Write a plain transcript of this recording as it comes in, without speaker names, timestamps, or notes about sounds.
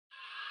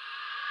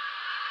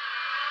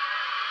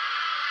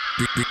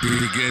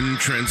Begin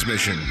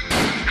transmission.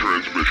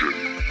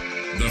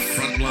 The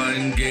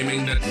Frontline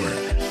Gaming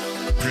Network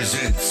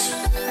presents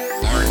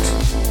Art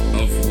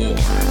of War.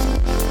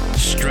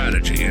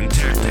 Strategy and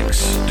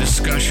tactics,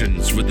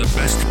 discussions with the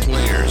best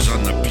players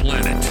on the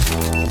planet.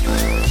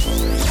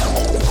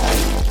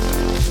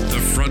 The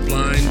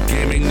Frontline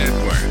Gaming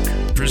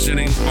Network,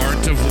 presenting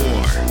Art of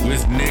War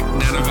with Nick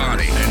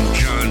Nanavati and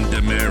John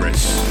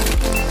Damaris.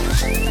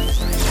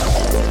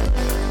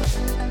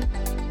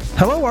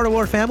 Hello, Art of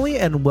War family,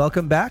 and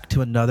welcome back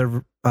to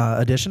another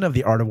edition of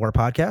the Art of War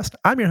podcast.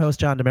 I'm your host,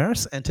 John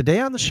Damaris, and today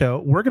on the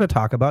show, we're going to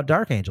talk about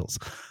Dark Angels.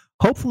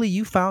 Hopefully,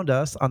 you found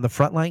us on the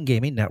Frontline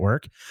Gaming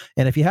Network,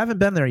 and if you haven't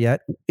been there yet,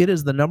 it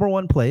is the number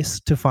one place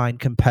to find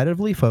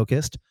competitively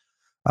focused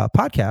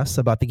podcasts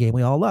about the game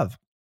we all love.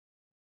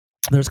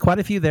 There's quite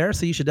a few there,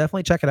 so you should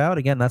definitely check it out.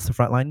 Again, that's the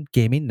Frontline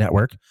Gaming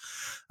Network.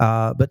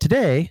 But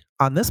today,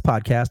 on this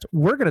podcast,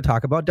 we're going to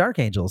talk about Dark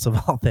Angels, of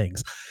all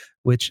things,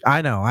 which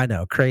I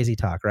know, crazy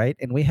talk, right?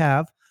 And we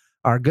have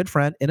our good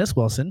friend, Innes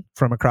Wilson,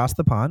 from across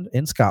the pond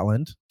in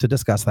Scotland to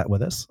discuss that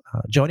with us.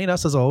 Joining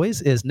us, as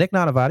always, is Nick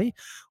Nanavati,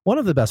 one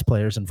of the best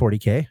players in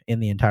 40K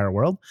in the entire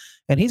world,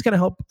 and he's going to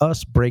help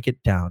us break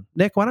it down.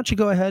 Nick, why don't you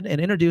go ahead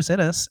and introduce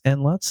Innes,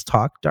 and let's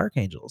talk Dark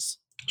Angels.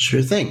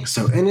 Sure thing.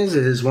 So Innes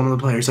is one of the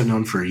players I've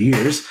known for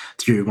years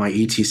through my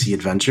ETC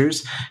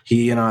adventures.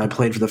 He and I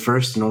played for the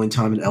first and only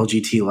time at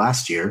LGT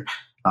last year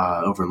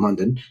over in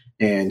London,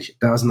 and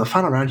that was in the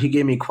final round. He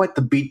gave me quite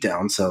the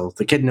beatdown, so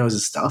the kid knows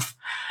his stuff.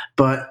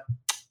 But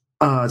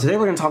today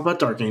we're going to talk about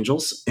Dark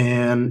Angels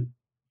and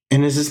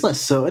Innes'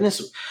 list. So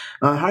Innes,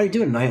 how are you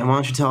doing tonight? And why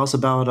don't you tell us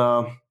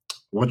about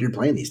what you're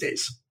playing these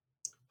days?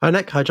 Hi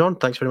Nick, hi John,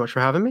 thanks very much for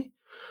having me.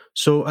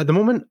 So at the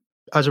moment,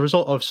 as a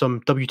result of some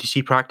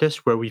WTC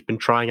practice where we've been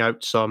trying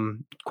out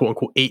some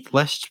quote-unquote 8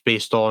 lists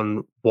based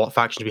on what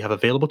factions we have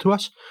available to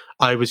us,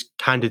 I was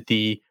handed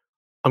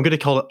I'm going to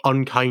call it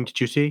unkind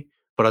duty,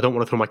 but I don't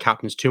want to throw my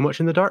captains too much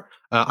in the dirt.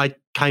 I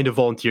kind of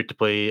volunteered to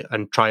play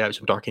and try out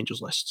some Dark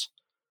Angels lists.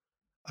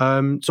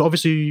 So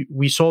obviously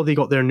we saw they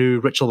got their new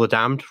Ritual of the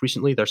Damned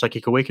recently, their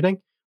Psychic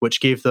Awakening,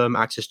 which gave them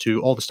access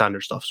to all the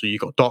standard stuff. So you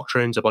got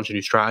Doctrines, a bunch of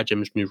new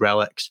stratagems, new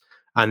relics,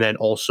 and then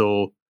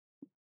also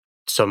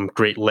some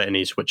great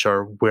litanies, which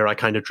are where I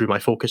kind of drew my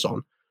focus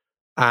on.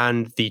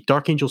 And the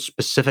Dark Angel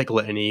specific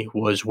litany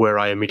was where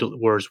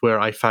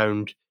I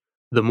found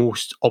the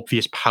most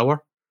obvious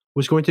power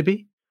was going to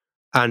be.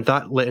 And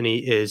that litany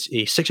is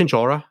a 6-inch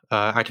aura,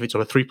 activates on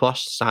a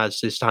 3+,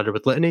 as is standard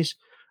with litanies,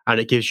 and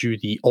it gives you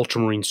the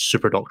Ultramarine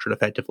Super Doctrine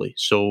effectively.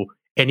 So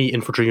any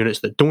infantry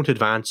units that don't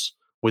advance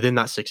within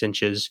that 6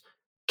 inches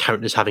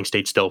count as having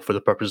stayed still for the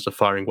purposes of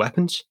firing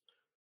weapons.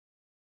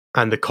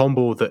 And the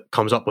combo that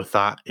comes up with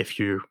that, if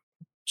you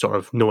sort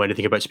of know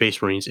anything about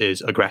Space Marines,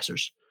 is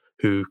aggressors,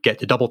 who get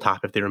to double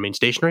tap if they remain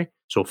stationary,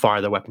 so fire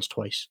their weapons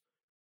twice.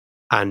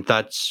 And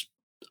that's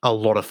a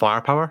lot of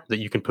firepower that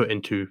you can put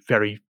into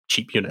very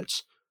cheap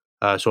units.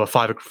 So a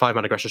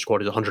 5-man aggressor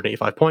squad is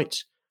 185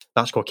 points.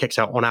 That squad kicks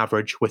out on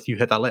average, with you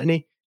hit that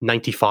litany,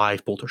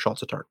 95 bolter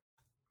shots a turn.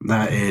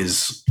 That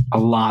is a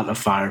lot of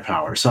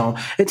firepower. So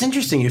it's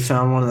interesting you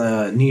found one of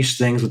the niche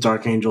things with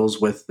Dark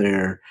Angels with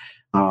their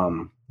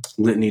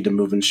litany to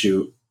move and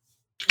shoot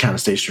kind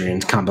of stationary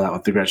and combat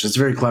with the aggression. It's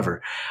very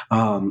clever,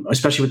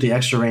 especially with the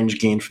extra range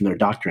gained from their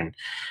doctrine.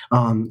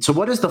 So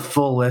what is the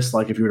full list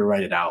like if you were to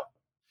write it out?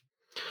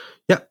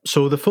 Yeah,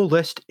 so the full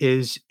list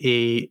is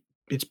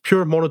it's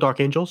pure mono Dark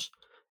Angels.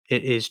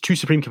 It is 2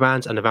 Supreme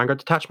Commands and a Vanguard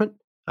detachment.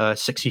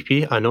 6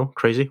 CP, I know,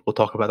 crazy. We'll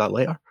talk about that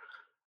later.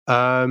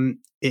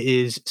 It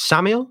is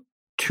Samuel,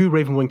 2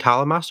 Ravenwing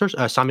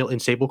Talonmasters, Samuel in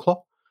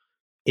Sableclaw,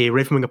 a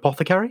Ravenwing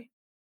Apothecary,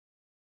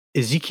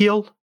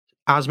 Ezekiel,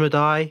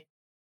 Asmodai,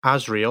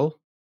 Azrael,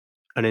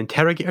 an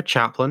Interrogator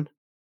Chaplain,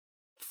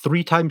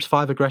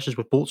 3x5 aggressors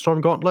with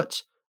Boltstorm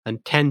Gauntlets,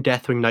 and 10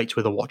 Deathwing Knights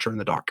with a Watcher in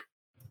the Dark.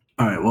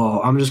 All right,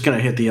 well, I'm just going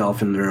to hit the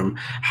elephant in the room.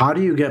 How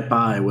do you get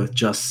by with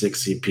just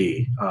 6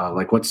 CP?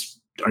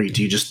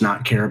 Do you just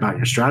not care about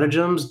your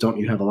stratagems? Don't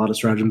you have a lot of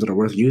stratagems that are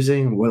worth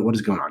using? What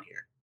is going on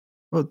here?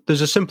 Well,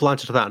 there's a simple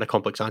answer to that and a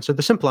complex answer.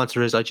 The simple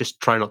answer is I just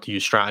try not to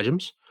use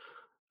stratagems.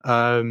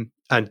 And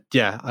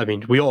yeah, I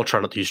mean, we all try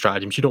not to use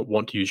stratagems. You don't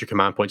want to use your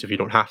command points if you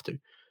don't have to.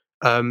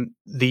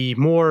 The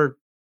more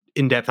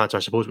in-depth answer,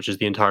 I suppose, which is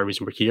the entire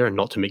reason we're here and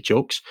not to make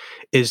jokes,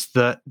 is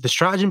that the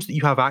stratagems that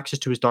you have access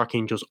to as Dark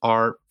Angels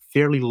are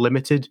fairly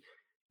limited,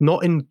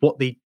 not in what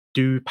they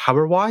do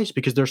power-wise,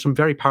 because there's some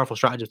very powerful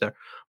stratagems there,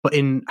 but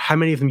in how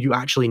many of them you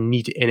actually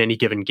need in any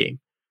given game.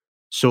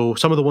 So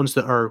some of the ones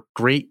that are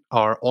great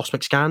are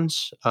Auspex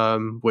Scans,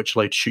 which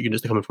allow you to shoot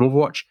units that come in from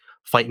Overwatch,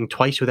 fighting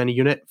twice with any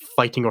unit,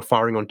 fighting or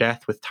firing on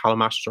death with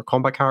Talonmasters or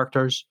combat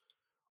characters,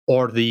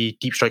 or the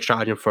Deep Strike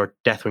stratagem for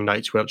Deathwing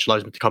Knights, which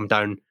allows them to come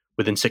down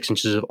within 6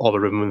 inches of a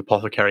Ravenwing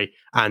Apothecary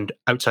and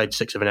outside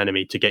 6 of an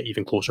enemy to get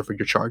even closer for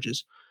your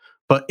charges.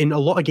 But in a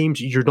lot of games,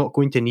 you're not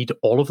going to need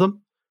all of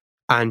them,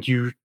 and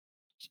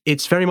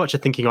it's very much a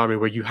thinking army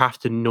where you have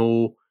to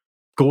know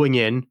going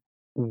in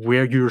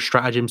where your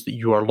stratagems that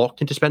you are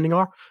locked into spending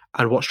are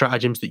and what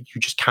stratagems that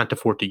you just can't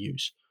afford to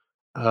use.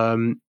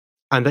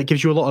 And that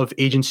gives you a lot of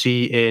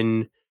agency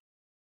in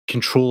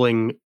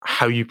controlling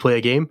how you play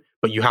a game,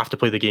 but you have to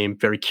play the game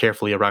very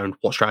carefully around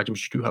what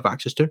stratagems you do have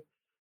access to.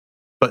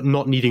 But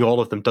not needing all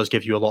of them does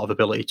give you a lot of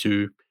ability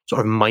to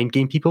sort of mind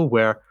game people,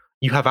 where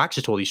you have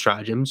access to all these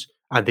stratagems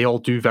and they all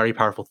do very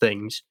powerful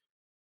things.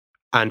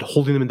 And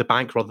holding them in the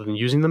bank rather than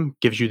using them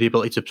gives you the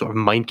ability to sort of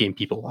mind game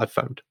people, I've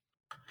found.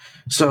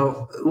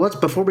 So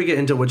before we get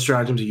into what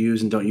stratagems you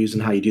use and don't use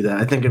and how you do that,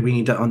 I think we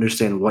need to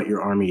understand what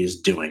your army is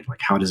doing. Like,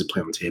 how does it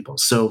play on the table?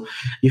 So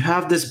you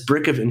have this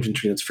brick of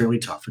infantry that's fairly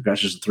tough.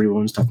 Aggressors 3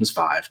 wounds, toughness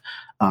 5.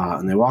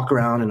 And they walk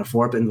around in a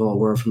 4-up invul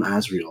word from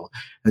Azrael.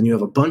 And you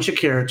have a bunch of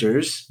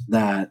characters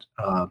that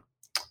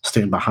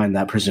stand behind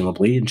that,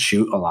 presumably, and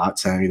shoot a lot.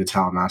 Sanity the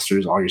Talon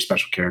Masters, all your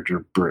special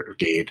character,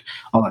 brigade,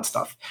 all that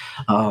stuff.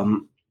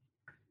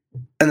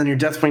 And then your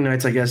Deathwing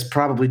Knights, I guess,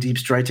 probably Deep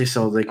Strike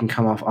so they can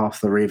come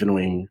off the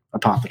Ravenwing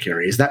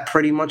Apothecary. Is that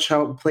pretty much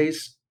how it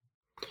plays?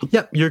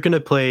 Yep, you're going to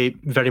play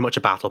very much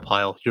a battle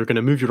pile. You're going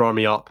to move your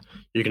army up.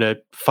 You're going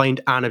to find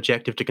an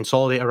objective to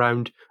consolidate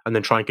around and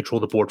then try and control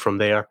the board from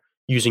there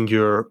using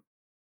your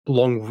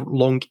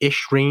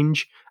long-ish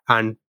range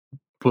and,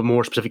 but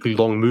more specifically,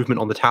 long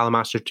movement on the Talon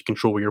Master to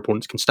control where your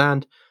opponents can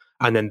stand,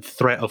 and then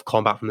threat of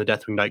combat from the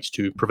Deathwing Knights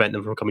to prevent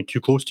them from coming too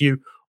close to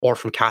you or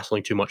from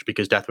castling too much,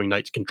 because Deathwing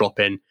Knights can drop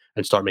in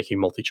and start making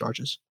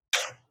multi-charges.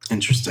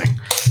 Interesting.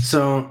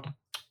 So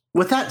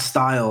with that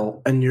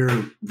style and your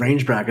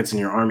range brackets in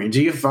your army,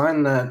 do you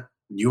find that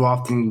you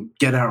often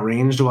get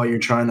outranged while you're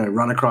trying to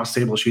run across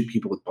table, shoot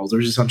people with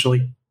boulders,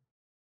 essentially?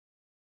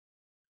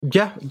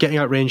 Yeah, getting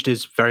outranged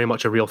is very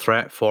much a real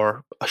threat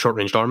for a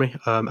short-ranged army.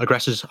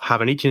 Aggressors have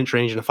an 18-inch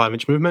range and a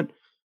 5-inch movement,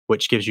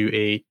 which gives you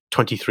a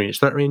 23-inch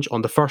threat range.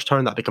 On the first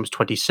turn, that becomes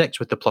 26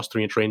 with the plus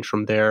 3-inch range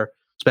from their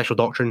special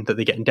doctrine that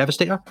they get in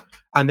Devastator.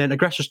 And then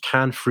aggressors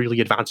can freely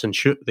advance and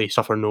shoot. They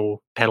suffer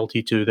no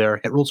penalty to their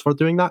hit rolls for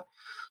doing that.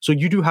 So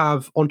you do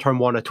have, on turn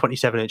 1, a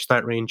 27-inch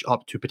threat range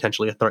up to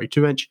potentially a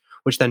 32-inch,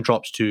 which then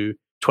drops to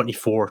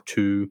 24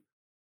 to,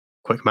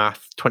 quick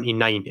math,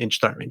 29-inch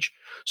threat range.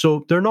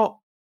 So they're not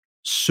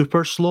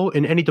super slow.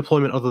 In any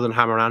deployment other than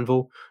Hammer and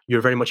Anvil,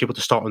 you're very much able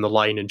to start on the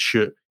line and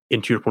shoot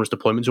into your opponent's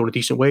deployment zone a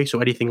decent way.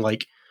 So anything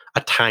like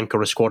a tank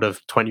or a squad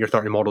of 20 or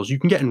 30 models, you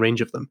can get in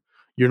range of them.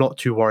 You're not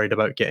too worried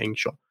about getting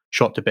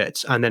shot to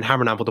bits. And then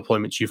Hammer and Anvil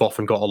deployments, you've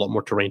often got a lot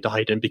more terrain to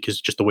hide in because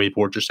just the way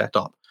boards are set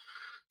up.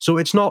 So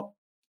it's not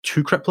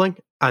too crippling.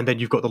 And then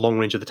you've got the long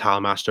range of the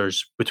Talon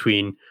Masters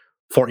between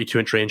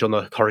 42-inch range on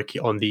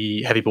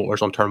the heavy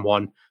bolters on turn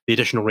 1, the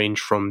additional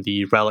range from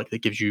the relic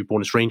that gives you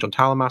bonus range on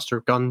Talon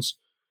Master guns.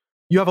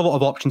 You have a lot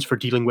of options for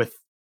dealing with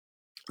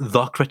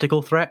the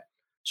critical threat.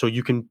 So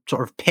you can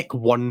sort of pick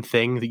one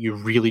thing that you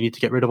really need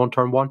to get rid of on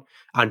turn 1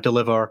 and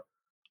deliver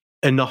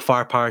enough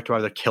firepower to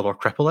either kill or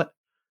cripple it.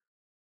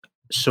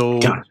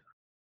 So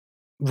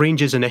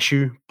range is an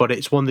issue, but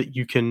it's one that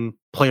you can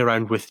play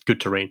around with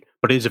good terrain.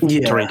 But it is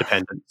terrain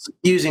dependent.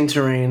 Using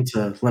terrain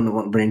to limit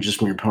what ranges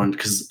from your opponent,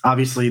 because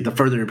obviously the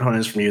further your opponent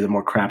is from you, the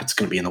more crap it's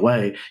going to be in the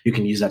way. You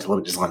can use that to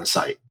limit his line of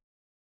sight.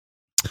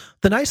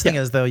 The nice thing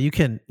is, though, you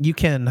can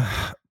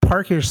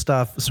park your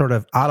stuff sort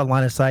of out of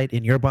line of sight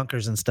in your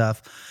bunkers and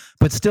stuff,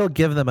 but still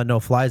give them a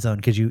no-fly zone,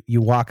 because you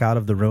walk out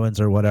of the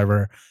ruins or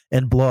whatever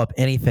and blow up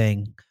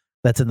anything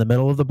that's in the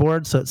middle of the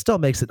board. So it still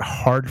makes it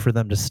hard for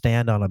them to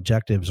stand on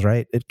objectives,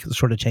 right? It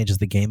sort of changes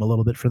the game a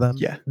little bit for them.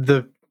 Yeah.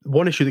 The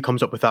one issue that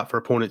comes up with that for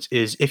opponents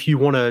is if you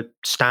want to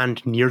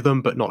stand near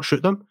them but not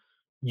shoot them,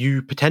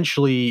 you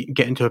potentially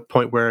get into a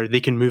point where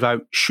they can move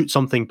out, shoot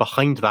something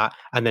behind that,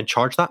 and then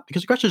charge that,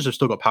 because aggressors have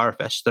still got power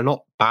fists. They're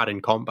not bad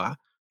in combat.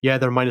 Yeah,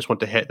 they're -1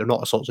 to hit. They're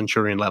not Assault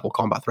Centurion level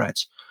combat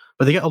threats,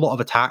 but they get a lot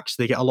of attacks.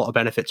 They get a lot of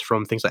benefits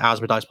from things like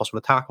Asmodee's plus 1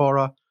 attack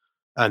aura,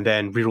 and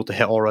then reroll to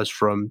hit auras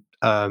from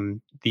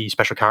the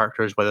special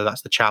characters, whether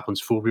that's the Chaplain's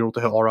full reroll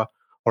to hit aura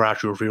or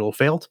Azrael's reroll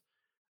failed.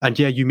 And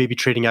yeah, you may be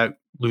trading out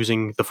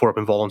losing the 4-up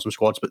invul on some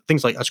squads, but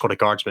things like a squad of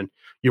guardsmen,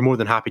 you're more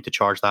than happy to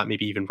charge that,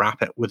 maybe even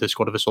wrap it with a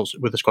squad of assaults,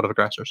 with a squad of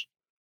aggressors.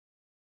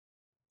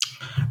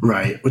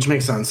 Right, which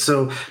makes sense.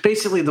 So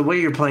basically, the way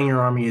you're playing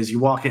your army is you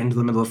walk into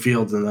the middle of the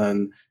field and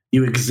then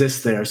you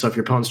exist there. So if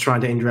your opponent's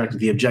trying to interact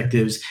with the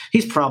objectives,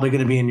 he's probably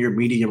going to be in your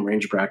medium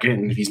range bracket.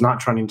 And if he's not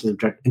trying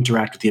to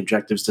interact with the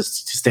objectives to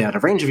stay out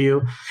of range of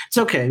you, it's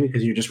okay,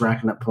 because you're just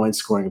racking up points,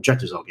 scoring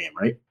objectives all game,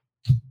 right?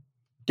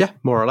 Yeah,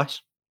 more or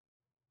less.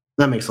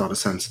 That makes a lot of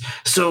sense.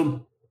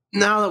 So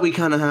now that we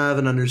kind of have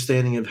an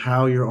understanding of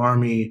how your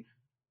army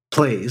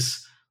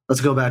plays,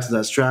 let's go back to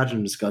that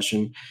stratagem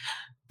discussion.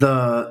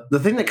 The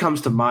thing that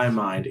comes to my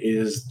mind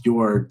is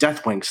your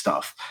Deathwing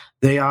stuff.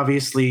 They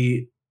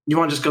obviously... You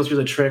want to just go through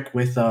the trick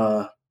with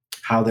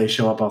how they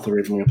show up off the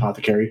Ravenwing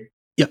Apothecary?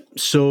 Yep.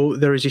 So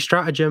there is a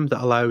stratagem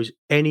that allows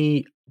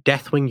any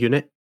Deathwing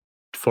unit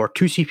for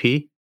 2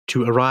 CP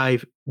to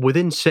arrive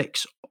within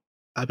 6.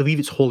 I believe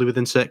it's wholly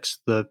within 6.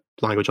 The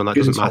language on that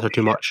doesn't matter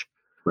too much.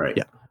 Right.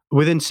 Yeah.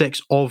 Within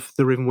 6 of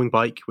the Ravenwing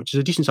bike, which is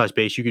a decent sized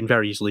base. You can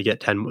very easily get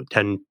 10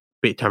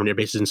 Terminator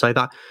bases inside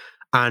that.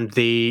 And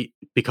they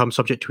become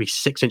subject to a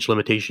 6-inch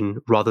limitation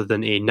rather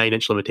than a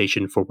 9-inch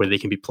limitation for where they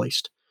can be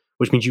placed,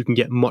 which means you can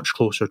get much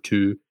closer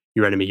to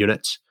your enemy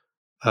units.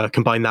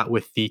 Combine that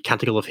with the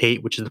Canticle of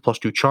Hate, which is the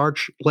 +2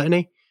 charge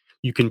litany,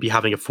 you can be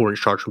having a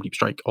 4-inch charge from Deep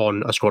Strike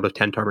on a squad of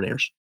 10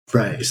 Terminators.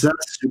 Right, so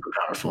that's super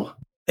powerful.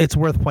 It's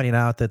worth pointing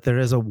out that there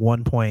is a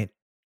 1-point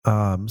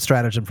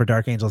stratagem for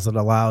Dark Angels that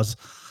allows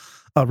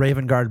a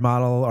Raven Guard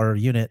model or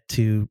unit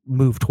to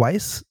move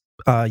twice.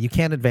 You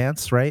can't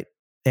advance, right?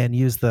 And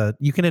you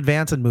can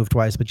advance and move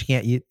twice, but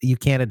you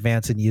can't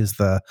advance and use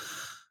the,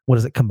 what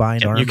is it,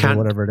 combined arms or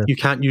whatever it is. You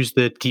can't use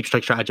the Deep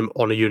Strike stratagem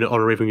on a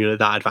Raven unit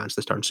that advanced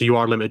this turn. So you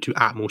are limited to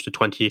at most a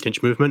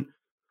 28-inch movement.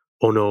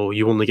 Oh no,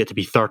 you only get to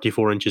be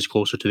 34 inches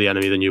closer to the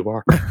enemy than you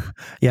are.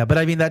 Yeah, but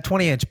I mean that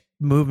 20-inch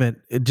movement,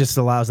 it just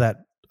allows that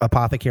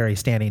apothecary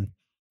standing,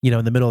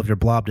 in the middle of your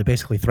blob to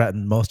basically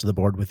threaten most of the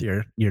board with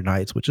your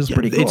knights, which is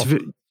pretty cool. It's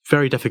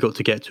very difficult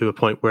to get to a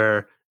point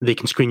where they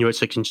can screen you at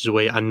 6 inches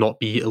away and not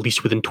be at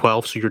least within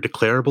 12, so you're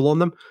declarable on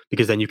them,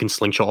 because then you can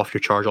slingshot off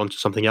your charge onto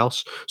something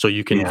else. So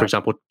you can, for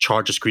example,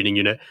 charge a screening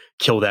unit,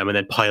 kill them, and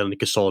then pile and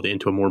consolidate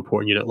into a more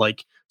important unit,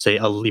 like, say,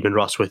 a Leman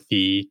Russ with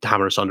the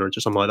Hammer of Sunderance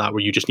or something like that,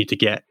 where you just need to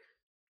get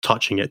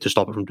touching it to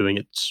stop it from doing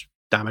its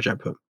damage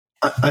output.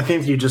 I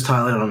think you just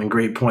highlighted on a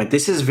great point.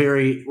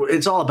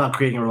 It's all about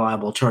creating a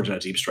reliable charge out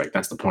of Deep Strike.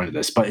 That's the point of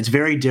this. But it's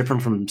very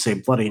different from, say,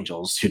 Blood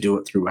Angels, who do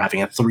it through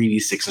having a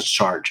 3d6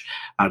 charge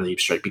out of Deep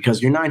Strike.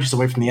 Because you're 9 inches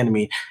away from the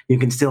enemy, you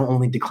can still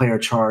only declare a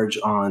charge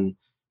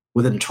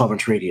within a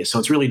 12-inch radius. So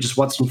it's really just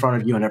what's in front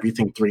of you and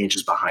everything 3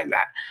 inches behind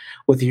that.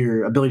 With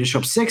your ability to show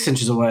up 6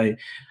 inches away,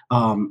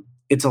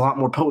 it's a lot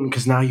more potent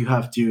because now you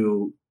have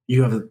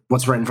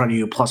what's right in front of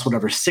you plus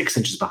whatever 6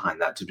 inches behind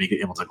that to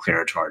be able to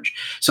clear a charge.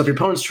 So if your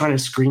opponent's trying to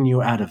screen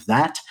you out of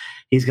that,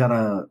 he's going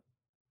to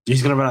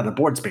run out of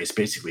board space,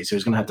 basically. So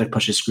he's going to have to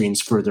push his screens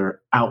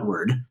further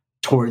outward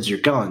towards your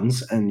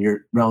guns, and your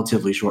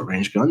relatively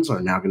short-range guns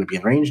are now going to be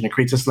in range, and it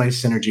creates this nice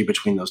synergy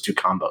between those two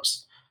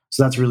combos.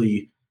 So that's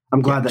really...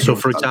 I'm glad that... So,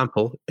 for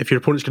example, if your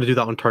opponent's going to do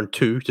that on turn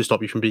 2 to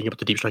stop you from being able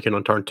to deep strike in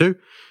on turn 2,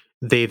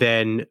 they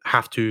then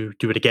have to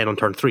do it again on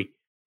turn 3.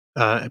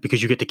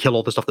 Because you get to kill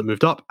all the stuff that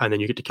moved up, and then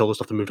you get to kill the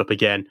stuff that moved up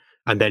again,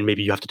 and then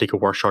maybe you have to take a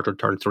worse charge on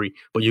turn 3,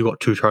 but you got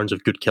 2 turns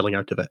of good killing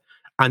out of it.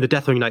 And the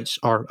Deathwing Knights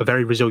are a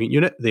very resilient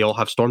unit. They all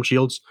have storm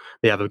shields.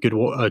 They have a good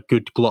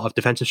lot of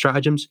defensive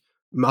stratagems.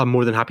 I'm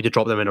more than happy to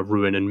drop them in a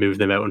ruin and move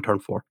them out on turn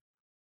 4.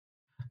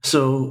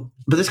 So,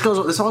 but this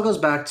all goes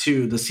back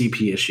to the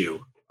CP issue,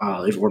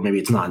 or maybe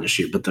it's not an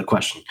issue, but the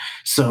question.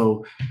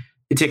 So,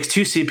 it takes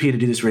 2 CP to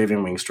do this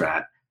Raven Wing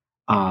strat.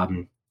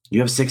 You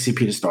have 6 CP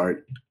to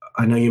start.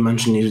 I know you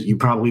mentioned you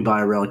probably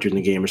buy a relic during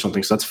the game or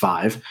something, so that's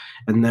 5,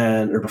 and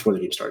then or before the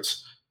game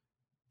starts.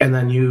 And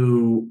then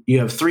you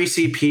have 3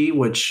 CP,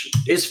 which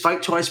is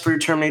fight twice for your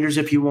Terminators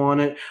if you want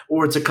it,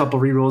 or it's a couple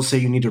rerolls. Say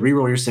you need to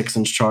reroll your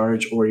 6-inch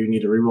charge, or you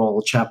need to reroll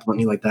a chaplain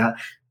like that.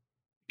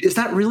 Is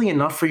that really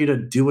enough for you to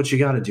do what you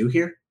got to do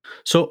here?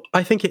 So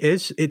I think it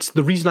is. It's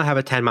the reason I have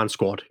a 10-man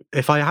squad.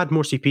 If I had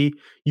more CP,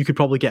 you could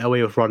probably get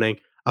away with running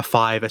a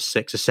 5, a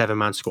 6, a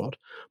 7-man squad.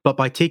 But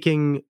by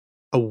taking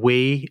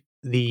away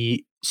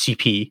the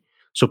CP,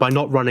 so by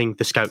not running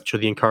the scouts or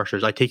the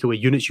incursors, I take away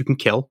units you can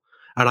kill,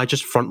 and I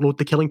just front load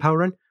the killing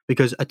power in,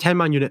 because a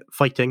 10-man unit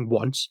fighting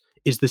once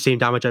is the same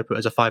damage output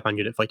as a 5-man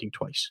unit fighting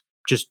twice,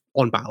 just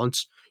on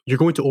balance. You're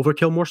going to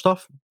overkill more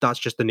stuff. That's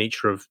just the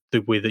nature of the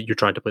way that you're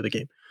trying to play the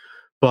game.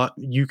 But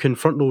you can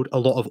front load a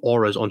lot of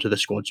auras onto the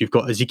squads. You've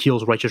got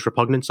Ezekiel's Righteous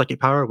Repugnance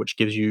psychic power, which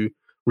gives you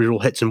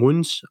reroll hits and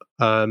wounds.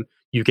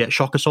 You get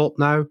Shock Assault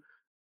now.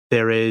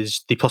 There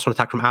is the +1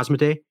 attack from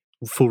Asmodee,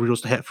 full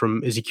rerolls to hit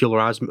from Ezekiel or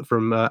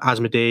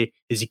Asmodee,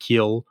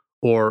 Ezekiel,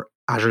 or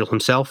Azrael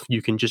himself.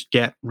 You can just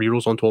get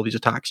rerolls onto all these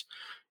attacks.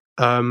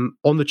 On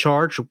the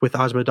charge with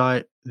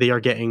Asmodee, they are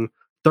getting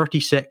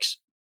 36,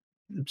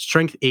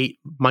 strength 8,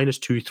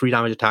 -2, 3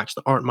 damage attacks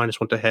that aren't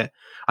 -1 to hit,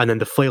 and then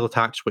the flail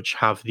attacks, which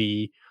have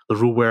the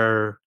rule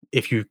where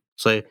if you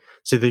say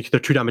they're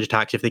 2 damage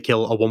attacks, if they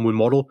kill a 1-wound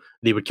model,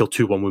 they would kill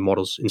 2 1-wound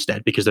models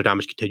instead, because their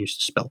damage continues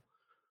to spill.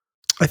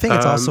 I think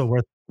it's also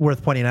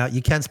worth pointing out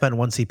you can spend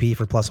 1 CP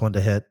for +1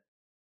 to hit.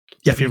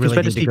 Yeah, you can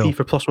spend a CP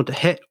for +1 to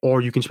hit,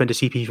 or you can spend a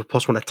CP for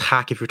 +1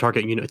 attack if you're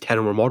targeting a unit of 10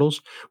 or more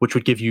models, which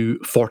would give you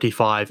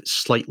 45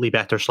 slightly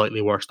better,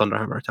 slightly worse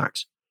Thunderhammer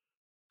attacks.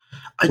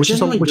 Which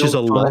is a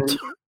lot.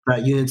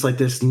 That units like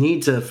this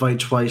need to fight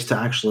twice to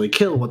actually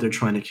kill what they're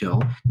trying to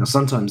kill. Now,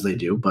 sometimes they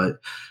do, but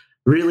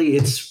really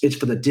it's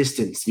for the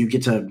distance. You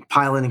get to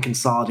pile in and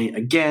consolidate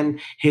again,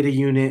 hit a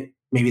unit.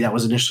 Maybe that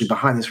was initially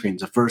behind the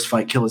screens. The first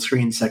fight, kill a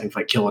screen. Second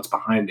fight, kill what's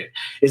behind it.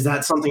 Is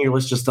that something your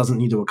list just doesn't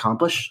need to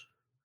accomplish?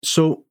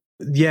 So,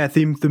 yeah,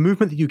 the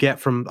movement that you get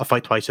from a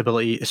fight twice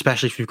ability,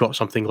 especially if you've got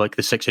something like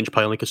the 6-inch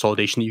piling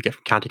consolidation that you get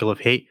from Canticle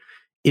of Hate,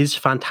 is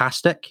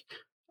fantastic.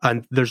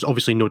 And there's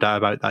obviously no doubt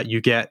about that. You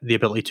get the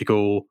ability to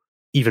go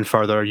even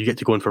further. You get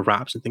to go in for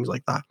wraps and things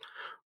like that.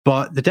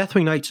 But the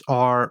Deathwing Knights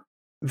are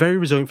very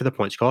resilient for the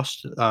points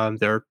cost.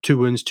 They're 2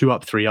 wounds, 2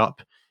 up, 3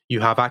 up. You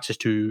have access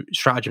to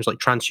stratagems like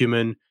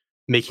Transhuman,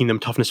 making them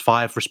toughness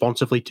 5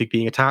 responsively to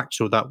being attacked.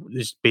 So that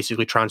is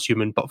basically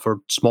Transhuman, but for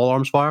small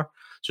arms fire.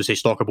 So say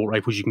Stalker Bolt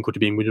Rifles, you can go to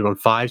being wounded on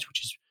 5s,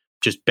 which is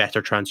just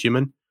better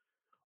Transhuman.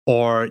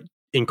 Or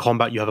in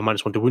combat you have a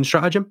 -1 to wound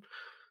stratagem.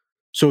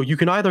 So you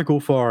can either go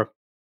for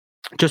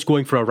just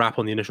going for a wrap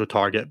on the initial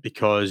target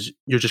because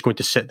you're just going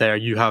to sit there.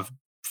 You have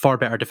far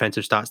better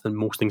defensive stats than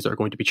most things that are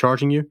going to be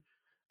charging you,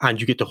 and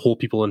you get to hold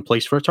people in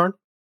place for a turn.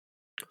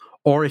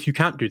 Or if you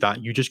can't do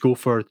that, you just go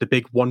for the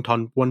big one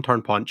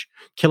turn punch,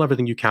 kill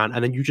everything you can,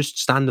 and then you just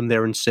stand them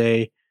there and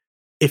say,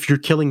 if you're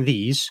killing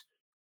these,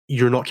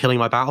 you're not killing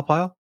my battle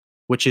pile,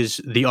 which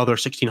is the other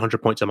 1,600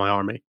 points in my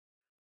army.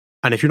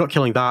 And if you're not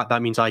killing that,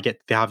 that means they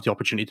have the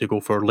opportunity to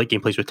go for late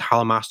game plays with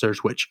Talon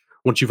Masters, which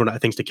once you've run out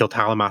of things to kill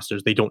Talon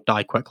Masters, they don't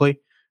die quickly,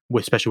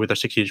 especially with their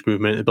 60-inch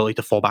movement and ability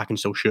to fall back and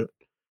still shoot.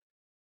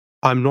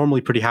 I'm normally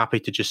pretty happy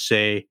to just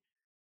say,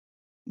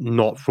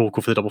 not go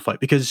for the double fight,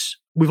 because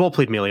we've all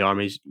played melee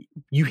armies.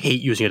 You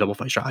hate using a double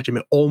fight strategy.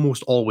 It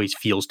almost always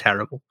feels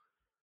terrible.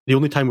 The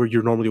only time where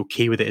you're normally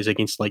okay with it is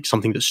against like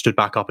something that stood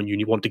back up and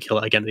you want to kill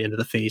it again at the end of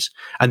the phase.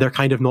 And they're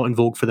kind of not in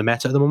vogue for the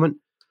meta at the moment.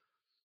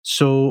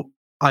 So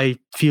I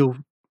feel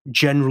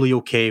generally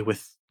okay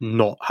with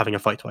not having a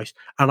fight twice.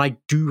 And I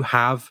do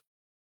have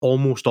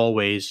almost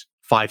always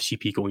 5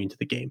 CP going into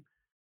the game,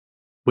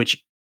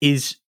 which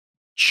is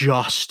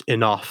just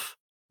enough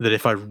that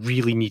if I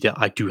really need it,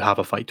 I do have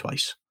a fight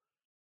twice.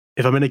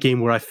 If I'm in a game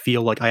where I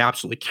feel like I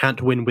absolutely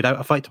can't win without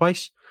a fight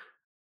twice,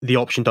 the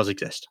option does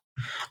exist.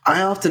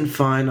 I often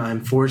find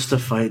I'm forced to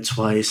fight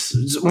twice,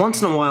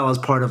 once in a while as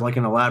part of like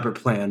an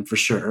elaborate plan for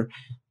sure,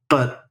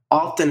 but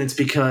often it's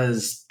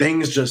because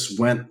things just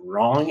went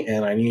wrong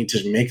and I need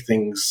to make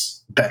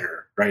things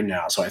better right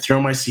now. So I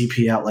throw my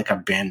CP out like a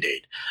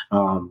Band-Aid.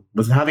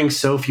 With having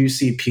so few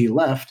CP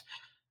left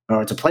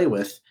to play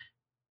with,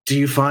 do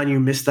you find you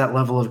miss that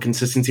level of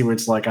consistency where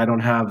it's like I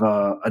don't have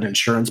an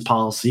insurance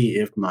policy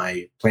if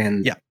my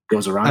plan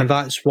goes awry? And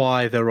that's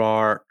why there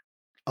are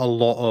a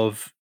lot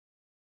of,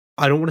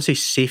 I don't want to say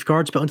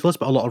safeguards built into the list,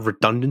 but a lot of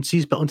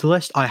redundancies built into the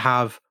list. I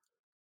have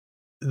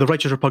the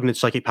Righteous Repugnant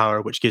Psychic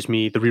Power, which gives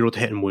me the reroll to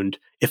hit and wound.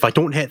 If I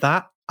don't hit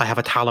that, I have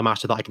a Talon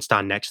Master that I can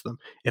stand next to them.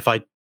 If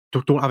I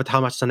don't have a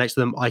Talon Master stand next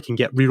to them, I can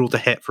get reroll to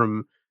hit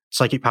from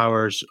Psychic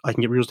Powers. I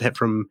can get reroll to hit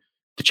from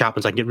the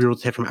Chaplains. I can get reroll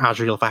to hit from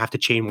Azrael if I have to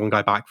chain one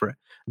guy back for it.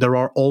 There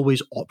are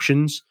always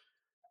options.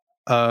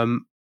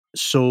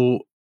 So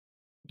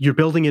you're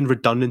building in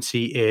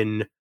redundancy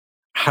in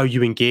how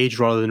you engage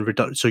rather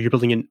than so you're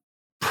building in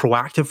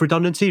proactive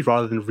redundancy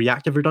rather than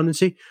reactive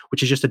redundancy,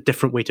 which is just a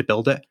different way to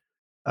build it.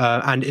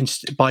 And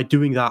by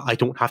doing that, I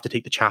don't have to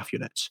take the chaff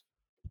units,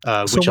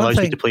 which allows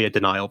me to play a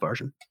denial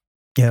version.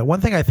 Yeah,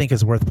 one thing I think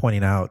is worth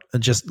pointing out,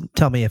 and just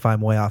tell me if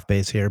I'm way off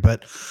base here,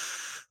 but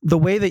the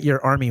way that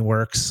your army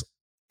works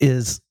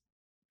is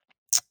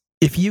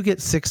if you get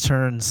 6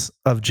 turns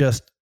of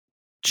just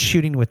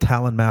shooting with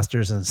Talon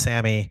Masters and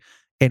Sammy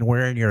and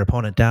wearing your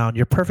opponent down,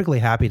 you're perfectly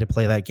happy to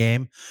play that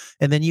game.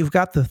 And then you've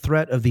got the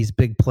threat of these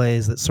big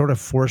plays that sort of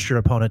force your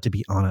opponent to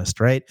be honest,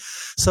 right?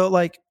 So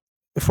like,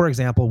 for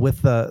example,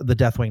 with the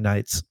Deathwing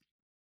Knights,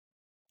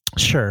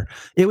 sure,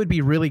 it would be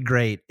really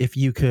great if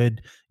you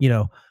could,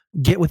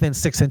 get within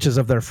 6 inches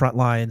of their front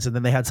lines and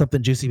then they had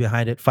something juicy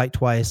behind it, fight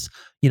twice,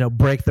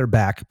 break their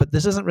back. But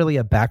this isn't really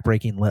a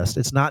back-breaking list.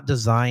 It's not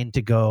designed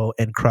to go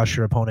and crush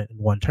your opponent in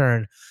one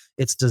turn.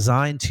 It's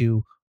designed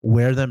to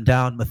wear them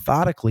down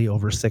methodically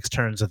over 6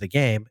 turns of the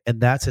game,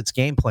 and that's its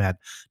game plan.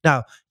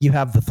 Now, you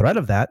have the threat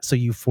of that, so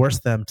you force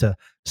them to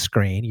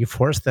screen, you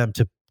force them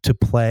to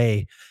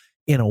play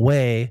in a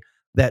way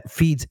that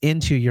feeds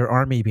into your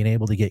army being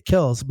able to get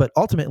kills, but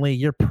ultimately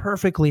you're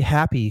perfectly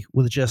happy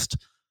with just,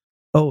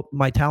 oh,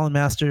 my Talon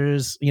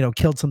Masters,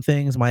 killed some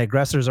things, my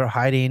aggressors are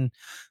hiding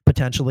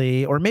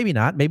potentially, or maybe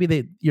not.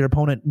 Maybe your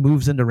opponent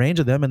moves into range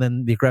of them and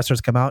then the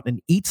aggressors come out and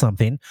eat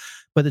something,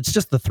 but it's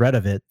just the threat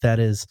of it that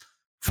is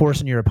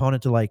forcing your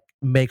opponent to like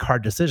make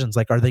hard decisions.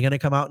 Like, are they going to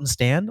come out and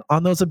stand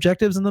on those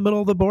objectives in the middle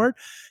of the board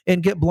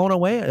and get blown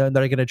away? And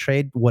they're going to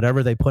trade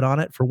whatever they put on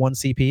it for 1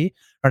 CP,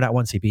 or not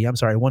 1 CP, I'm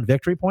sorry, 1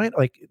 victory point.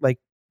 Like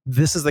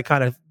this is the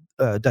kind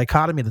of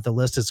dichotomy that the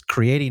list is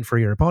creating for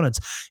your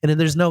opponents. And then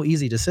there's no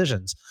easy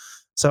decisions.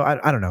 So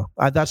I don't know.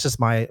 That's just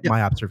my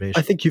observation.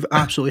 I think you've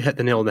absolutely hit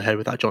the nail on the head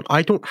with that, John.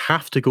 I don't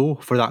have to go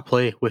for that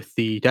play with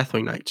the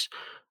Deathwing Knights.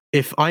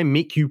 If I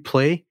make you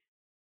play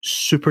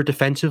super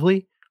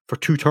defensively for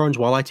 2 turns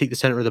while I take the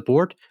center of the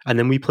board, and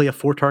then we play a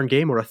 4-turn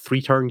game or a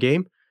 3-turn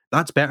game,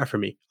 that's better for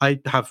me. I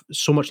have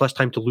so much less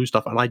time to lose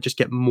stuff, and I just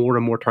get more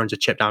and more turns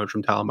of chip damage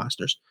from Talon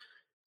Masters.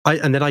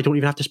 And then I don't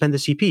even have to spend the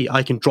CP.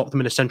 I can drop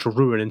them in a central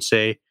ruin and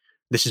say,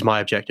 this is my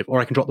objective.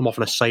 Or I can drop them off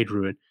in a side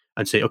ruin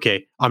and say,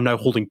 okay, I'm now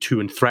holding 2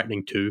 and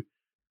threatening 2,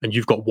 and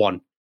you've got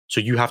 1. So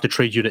you have to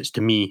trade units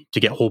to me to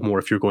get hold more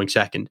if you're going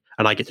second,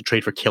 and I get to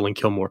trade for kill and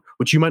kill more,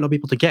 which you might not be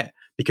able to get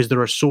because there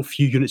are so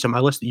few units on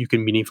my list that you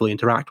can meaningfully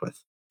interact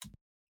with.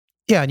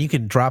 Yeah, and you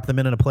can drop them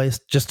in a place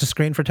just to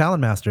screen for Talon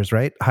Masters,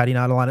 right? Hiding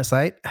out of line of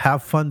sight.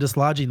 Have fun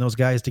dislodging those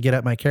guys to get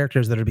at my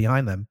characters that are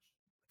behind them.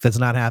 That's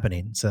not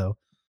happening, so...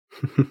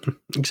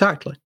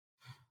 Exactly.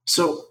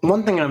 So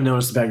one thing I've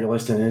noticed about your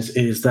listing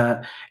is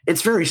that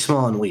it's very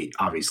small and elite.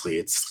 Obviously,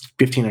 it's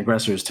 15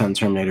 aggressors, 10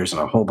 terminators,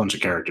 and a whole bunch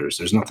of characters.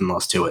 There's nothing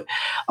else to it.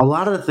 A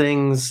lot of the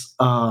things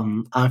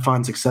I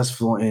find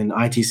successful in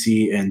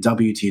ITC and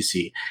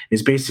WTC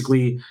is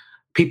basically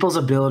people's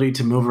ability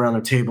to move around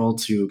the table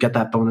to get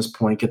that bonus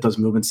point, get those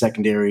movement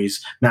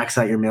secondaries, max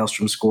out your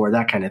Maelstrom score,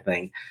 that kind of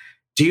thing.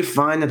 Do you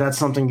find that that's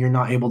something you're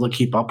not able to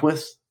keep up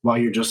with while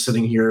you're just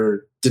sitting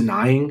here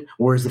denying,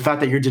 or is the fact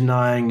that you're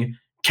denying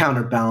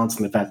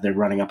counterbalancing the fact that they're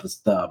running up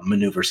the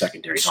maneuver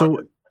secondary?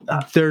 So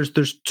there's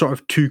sort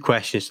of two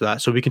questions to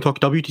that. So we can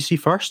talk WTC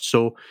first.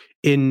 So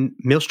in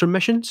Maelstrom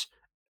missions,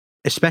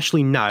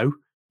 especially now,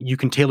 you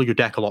can tailor your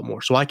deck a lot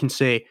more. So I can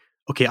say,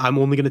 okay, I'm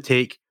only going to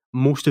take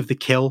most of the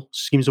kill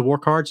schemes of war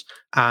cards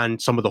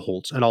and some of the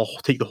holds, and I'll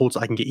take the holds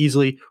that I can get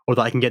easily or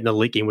that I can get in the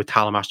late game with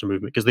Talamaster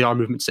movement, because they are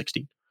movement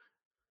 16.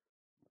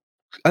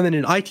 And then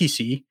in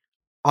ITC,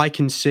 I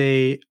can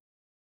say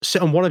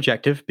sit on one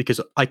objective,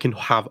 because I can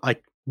have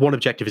one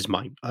objective is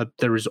mine.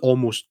 There is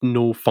almost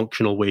no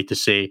functional way to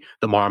say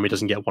that my army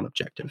doesn't get one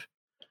objective.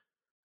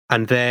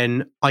 And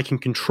then I can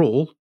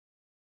control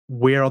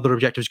where other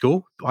objectives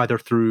go, either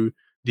through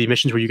the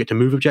missions where you get to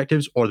move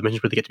objectives or the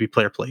missions where they get to be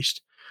player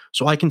placed.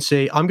 So I can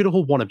say, I'm going to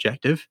hold one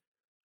objective.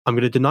 I'm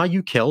going to deny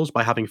you kills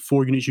by having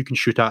 4 units you can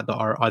shoot at that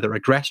are either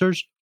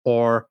aggressors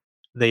or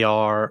they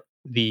are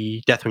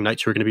the Deathwing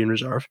Knights who are going to be in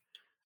reserve.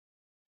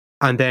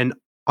 And then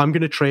I'm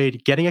going to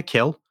trade getting a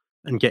kill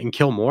and getting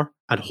kill more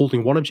and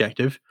holding one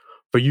objective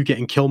for you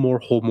getting kill more,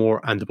 hold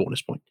more, and the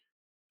bonus point,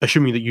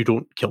 assuming that you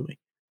don't kill me,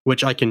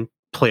 which I can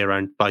play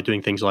around by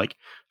doing things like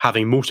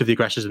having most of the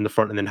aggressors in the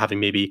front and then having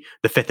maybe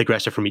the 5th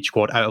aggressor from each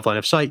squad out of line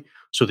of sight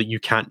so that you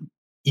can't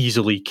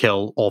easily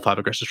kill all 5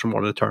 aggressors from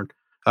one at a turn.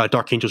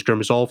 Dark Angel's Grim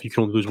Resolve, you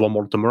can only lose 1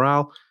 mortal to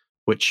morale,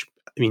 which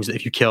means that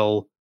if you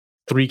kill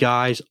 3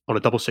 guys on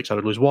a double 6, I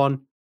would lose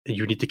 1. And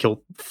you need to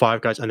kill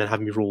 5 guys and then have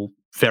me roll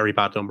very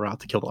bad on morale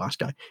to kill the last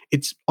guy.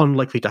 It's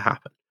unlikely to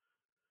happen.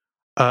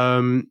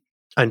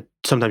 And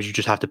sometimes you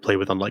just have to play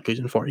with unlikelies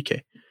in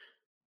 40k.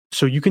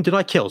 So you can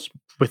deny kills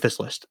with this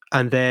list.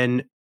 And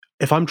then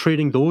if I'm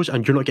trading those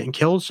and you're not getting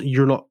kills,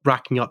 you're not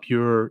racking up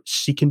your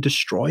seek and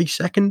destroy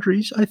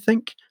secondaries, I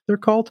think they're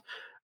called.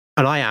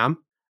 And I am.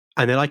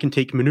 And then I can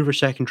take maneuver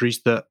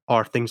secondaries that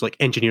are things like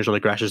engineers on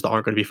aggressors that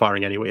aren't going to be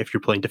firing anyway if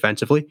you're playing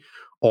defensively,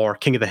 or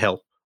King of the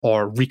Hill,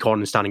 or recon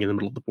and standing in the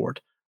middle of the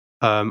board.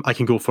 I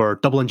can go for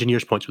double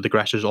engineers points with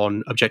aggressors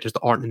on objectives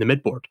that aren't in the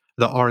midboard,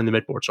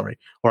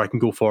 or I can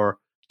go for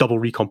double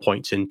recon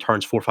points in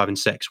turns 4, 5, and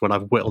 6 when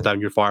I've whittled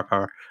down your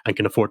firepower and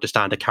can afford to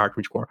stand a character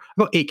in each core.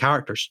 I've got 8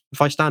 characters.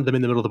 If I stand them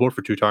in the middle of the board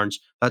for 2 turns,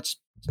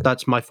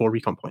 that's my 4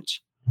 recon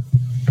points.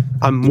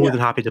 I'm more than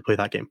happy to play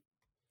that game.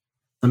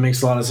 That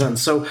makes a lot of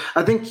sense. So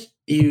I think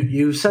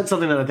you said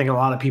something that I think a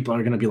lot of people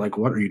are going to be like,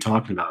 what are you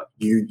talking about?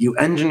 You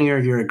engineer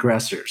your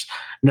aggressors.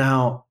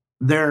 Now,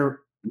 they're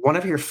one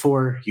of your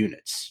 4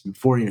 units.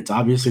 4 units.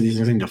 Obviously, these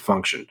are going to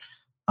function.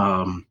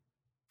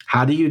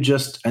 How do you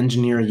just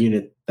engineer a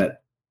unit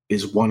that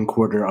is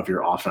 1/4 of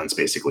your offense,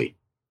 basically?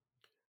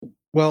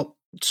 Well,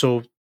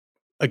 so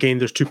again,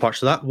 there's 2 parts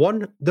to that.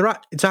 One,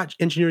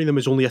 engineering them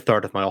is only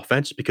 1/3 of my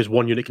offense because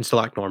 1 unit can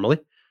still act normally.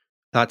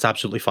 That's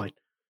absolutely fine.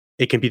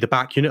 It can be the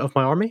back unit of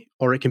my army,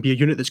 or it can be a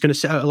unit that's going to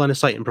sit out of line of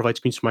sight and provide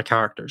screens for my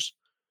characters.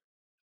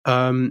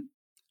 I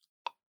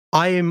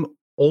am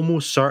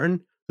almost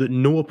certain that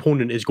no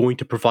opponent is going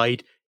to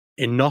provide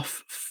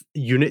enough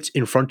units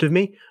in front of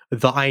me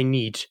that I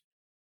need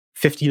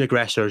 15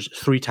 aggressors,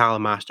 3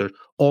 Talamasters,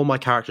 all my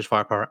characters'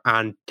 firepower,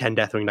 and 10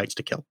 Deathwing Knights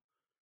to kill.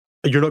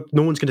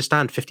 No one's going to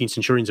stand 15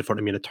 Centurions in front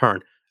of me in a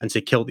turn and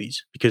say kill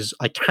these, because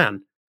I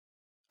can.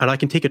 And I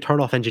can take a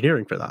turn off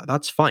engineering for that.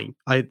 That's fine.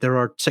 There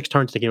are 6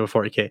 turns in the game of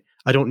 40k.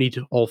 I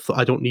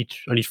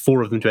need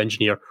 4 of them to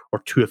engineer, or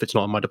 2 if it's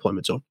not in my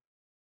deployment zone.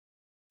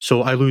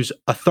 So I lose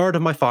 1/3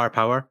 of my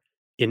firepower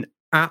in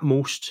at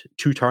most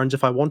 2 turns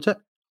if I want it,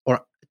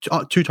 or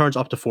 2 turns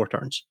up to 4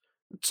 turns.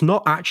 It's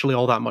not actually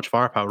all that much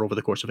firepower over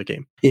the course of a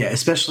game. Yeah,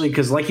 especially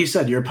because, like you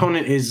said, your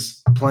opponent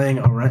is playing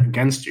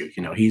against you.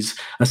 He's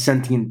a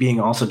sentient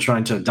being also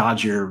trying to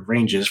dodge your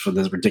ranges for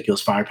the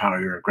ridiculous firepower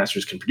your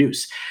aggressors can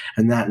produce.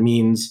 And that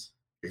means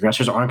your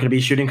aggressors aren't going to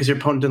be shooting because your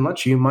opponent didn't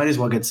let you. You might as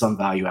well get some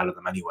value out of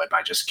them anyway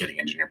by just getting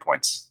engineer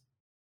points.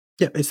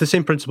 Yeah, it's the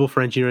same principle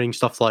for engineering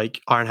stuff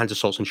like Iron Hands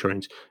Assault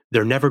Centurions.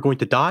 They're never going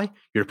to die.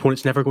 Your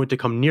opponent's never going to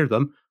come near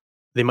them.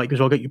 They might as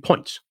well get you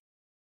points.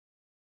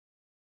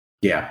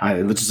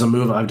 Yeah, which is a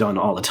move I've done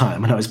all the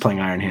time when I was playing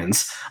Iron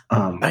Hands.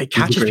 It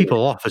catches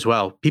people off as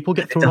well. People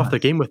get thrown off their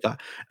game with that.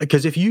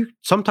 Because if you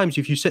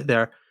sit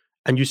there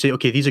and you say,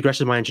 okay, these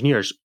aggressors are my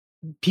engineers,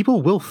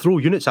 people will throw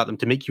units at them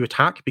to make you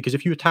attack, because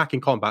if you attack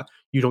in combat,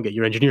 you don't get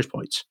your engineers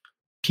points.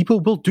 People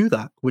will do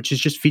that, which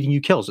is just feeding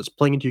you kills. It's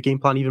playing into your game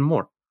plan even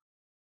more.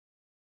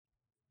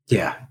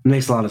 Yeah, it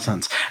makes a lot of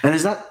sense. And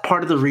is that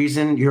part of the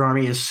reason your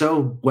army is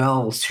so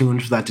well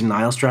tuned for that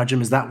denial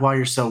stratagem? Is that why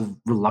you're so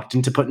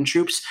reluctant to put in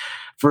troops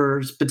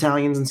for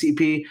battalions and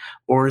CP?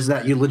 Or is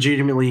that you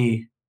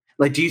legitimately,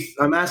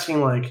 I'm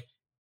asking,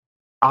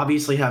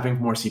 obviously having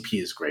more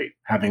CP is great.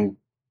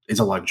 is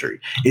a luxury.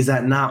 Is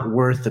that not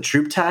worth the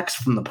troop tax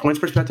from the points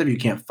perspective? You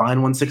can't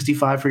find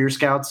 165 for your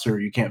scouts,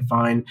 or you can't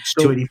find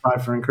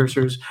 285 for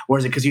incursors, or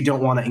is it because you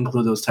don't want to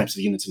include those types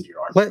of units into your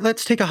army?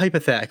 Let's take a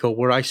hypothetical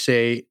where I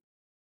say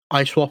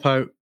I swap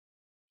out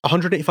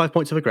 185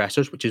 points of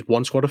aggressors, which is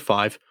 1 squad of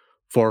 5,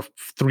 for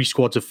 3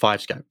 squads of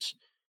 5 scouts.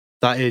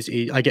 That is,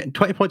 I get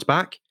 20 points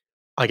back.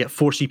 I get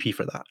 4 CP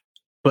for that.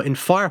 But in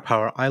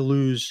firepower, I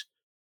lose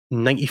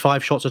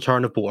 95 shots a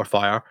turn of bolter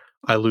fire.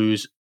 I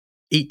lose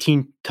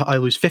 15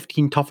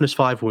 toughness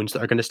 5 wounds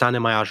that are going to stand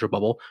in my Azure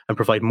bubble and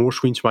provide more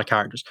screens for my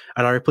characters,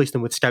 and I replace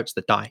them with scouts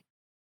that die.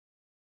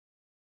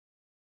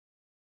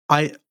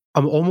 I'm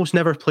almost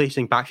never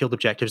placing backfield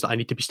objectives that I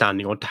need to be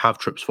standing on to have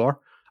troops for.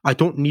 I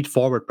don't need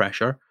forward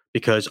pressure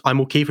because I'm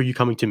okay for you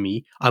coming to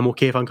me. I'm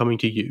okay if I'm coming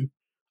to you.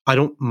 I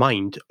don't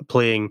mind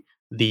playing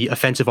the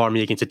offensive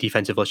army against a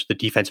defensive list, or the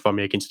defensive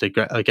army against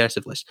the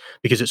aggressive list,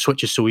 because it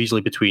switches so easily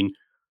between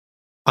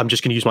I'm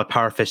just going to use my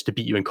power fist to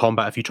beat you in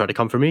combat if you try to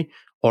come for me,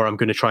 or I'm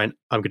going to try and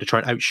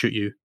outshoot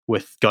you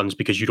with guns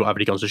because you don't have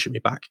any guns to shoot me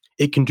back.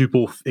 It can do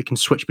both. It can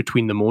switch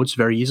between the modes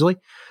very easily.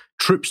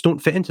 Troops don't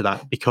fit into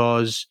that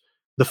because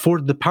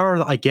the power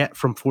that I get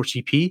from 4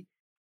 CP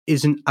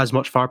isn't as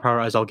much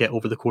firepower as I'll get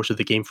over the course of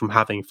the game from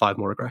having 5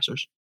 more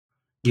aggressors.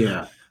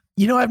 Yeah.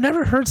 I've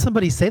never heard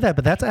somebody say that,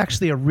 but that's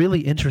actually a really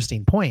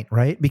interesting point,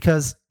 right?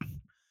 Because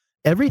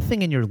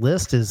everything in your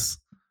list is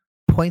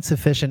points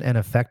efficient and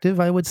effective,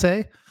 I would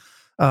say.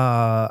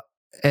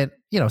 And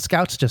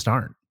scouts just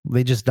aren't.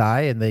 They just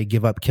die and they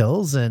give up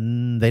kills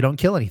and they don't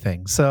kill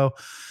anything. So,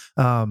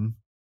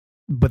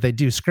 but they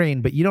do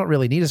screen, but you don't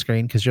really need a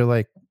screen because you're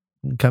like,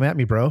 come at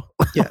me, bro.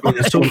 Yeah.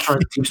 So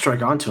team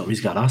strike onto him.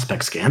 He's got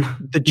aspect scan.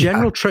 The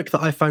general trick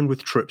that I found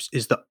with troops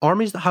is that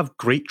armies that have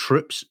great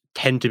troops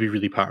tend to be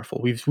really powerful.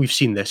 We've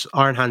seen this.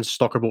 Iron Hands,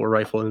 Stalker Bolter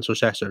Rifle, and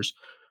Intercessors,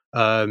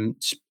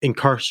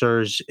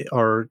 Incursors,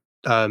 or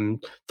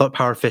Thought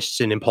Power Fists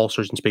and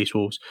Impulsors and Space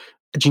Wolves,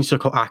 Genestealer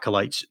called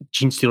Acolytes,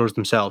 Genestealers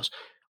themselves.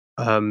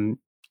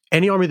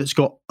 Any army that's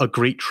got a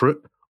great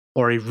troop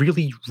or a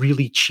really,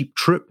 really cheap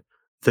troop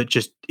that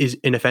just is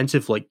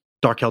inoffensive, like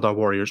Dark Eldar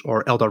Warriors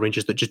or Eldar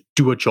Rangers that just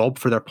do a job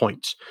for their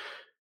points,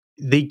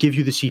 they give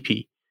you the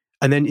CP.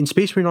 And then in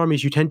Space Marine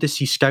armies, you tend to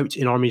see scouts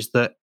in armies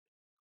that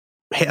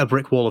hit a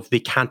brick wall if they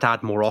can't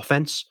add more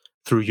offense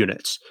through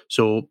units.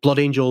 So Blood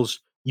Angels,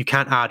 you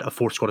can't add a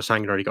 4th squad of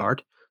Sanguinary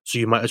Guard, so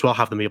you might as well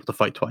have them able to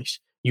fight twice.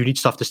 You need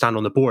stuff to stand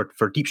on the board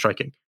for deep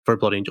striking for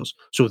Blood Angels.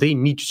 So they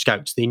need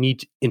scouts, they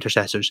need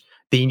intercessors,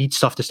 they need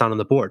stuff to stand on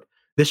the board.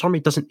 This army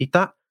doesn't need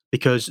that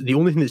because the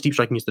only thing that's deep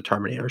striking is the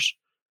Terminators.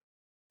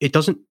 It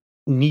doesn't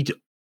need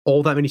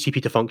all that many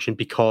CP to function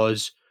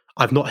because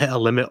I've not hit a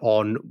limit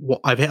on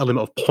I've hit a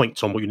limit of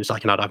points on what units I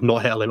can add. I've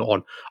not hit a limit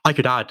on I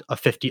could add a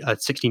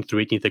 16th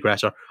through 18th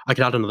aggressor. I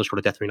could add another sort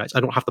of Death Ring Knights.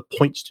 I don't have the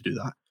points to do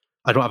that.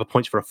 I don't have the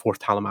points for a 4th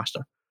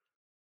Talonmaster.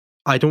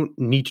 I don't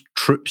need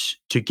troops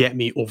to get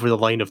me over the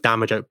line of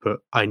damage output.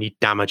 I need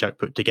damage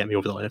output to get me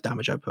over the line of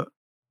damage output.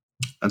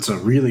 That's a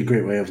really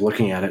great way of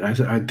looking at it.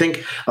 I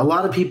think a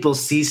lot of people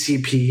see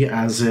CP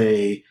as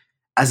a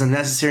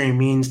necessary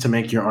means to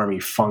make your army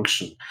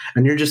function.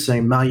 And you're just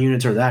saying my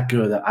units are that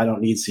good that I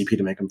don't need CP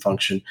to make them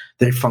function.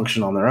 They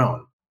function on their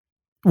own.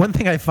 One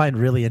thing I find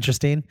really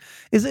interesting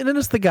is, isn't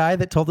this the guy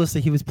that told us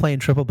that he was playing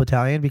Triple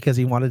Battalion because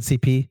he wanted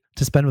CP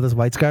to spend with his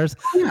White Scars?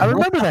 Yeah, I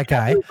remember that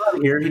guy.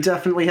 Here, he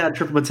definitely had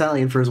Triple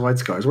Battalion for his White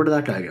Scars. Where did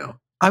that guy go?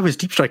 I was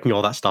deep striking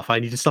all that stuff. I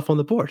needed stuff on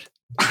the board.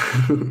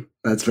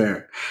 That's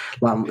fair.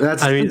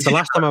 The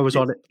last time I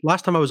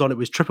was on it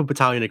was Triple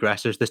Battalion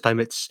aggressors. This time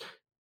it's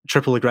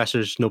triple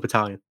aggressors, no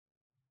battalion.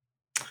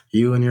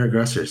 You and your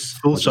aggressors.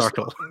 Full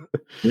circle.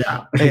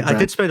 Yeah. Hey, I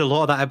did spend a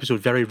lot of that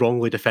episode very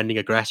wrongly defending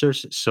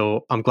aggressors,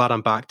 so I'm glad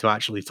I'm back to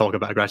actually talk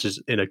about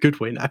aggressors in a good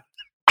way now.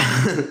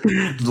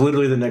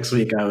 Literally the next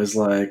week, I was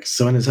like,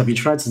 so have you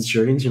tried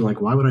Centurions? You're like,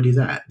 why would I do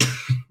that?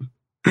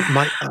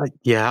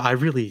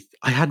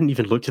 I hadn't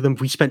even looked at them.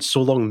 We spent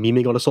so long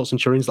memeing on Assault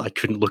Centurions that I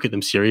couldn't look at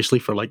them seriously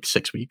for like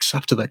 6 weeks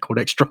after that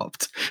Codex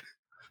dropped.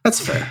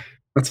 That's fair.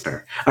 That's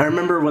fair. I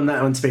remember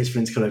when Space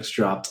Marines Codex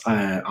dropped,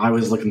 I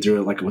was looking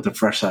through it like with a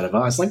fresh set of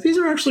eyes. Like, these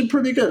are actually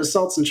pretty good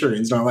Assault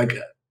Centurions. And I like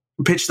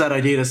pitched that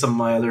idea to some of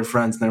my other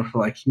friends, and they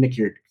were like, "Nick,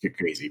 you're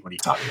crazy. What are you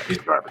talking about? These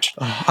are garbage."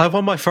 I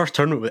won my first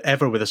tournament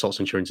ever with Assault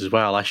Centurions as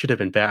well. I should have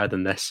been better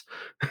than this.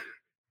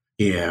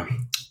 Yeah.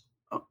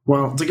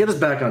 Well, to get us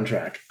back on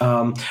track,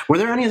 were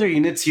there any other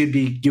units you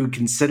would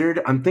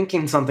considered? I'm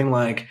thinking something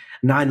like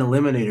 9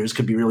 Eliminators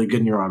could be really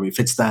good in your army. If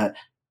it's that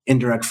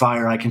indirect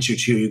fire, I can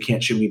shoot you, you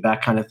can't shoot me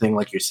back kind of thing,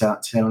 like your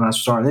Talonmaster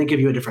Star, and they give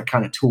you a different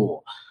kind of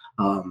tool.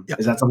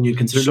 Is that something you'd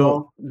consider?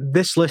 So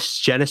this list's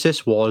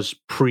genesis was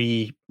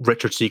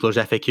pre-Richard Siegler's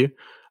FAQ,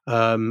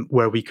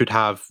 where we could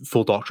have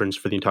full doctrines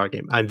for the entire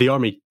game. And the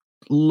army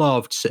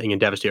loved sitting in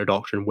Devastator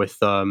Doctrine with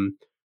the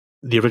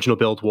original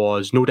build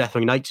was no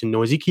Deathwing Knights and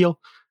no Ezekiel,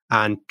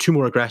 and 2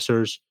 more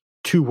aggressors,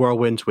 2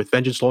 whirlwinds with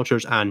vengeance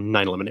launchers, and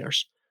 9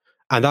 eliminators.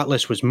 And that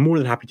list was more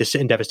than happy to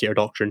sit in Devastator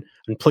Doctrine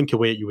and plink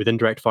away at you with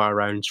indirect fire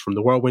rounds from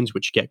the whirlwinds,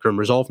 which get Grim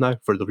Resolve now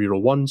for the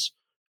reroll 1s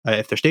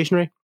if they're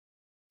stationary.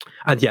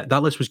 And yeah,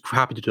 that list was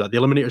happy to do that. The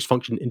eliminators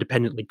function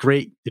independently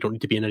great. They don't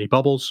need to be in any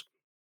bubbles.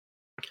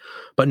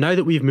 But now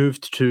that we've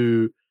moved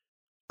to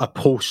a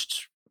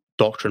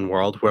post-doctrine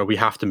world where we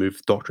have to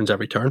move doctrines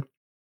every turn,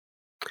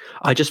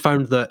 I just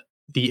found that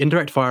the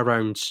indirect fire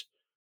rounds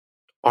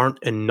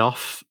aren't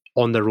enough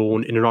on their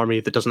own in an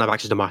army that doesn't have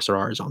access to Master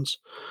Artisans.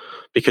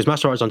 Because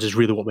Master Artisans is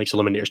really what makes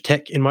eliminators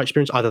tick, in my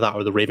experience. Either that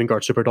or the Raven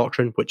Guard Super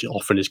Doctrine, which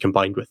often is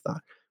combined with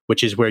that,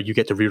 which is where you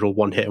get to reroll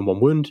 1 hit and 1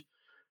 wound.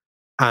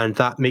 And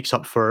that makes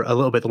up for a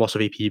little bit the loss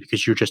of AP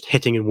because you're just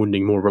hitting and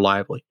wounding more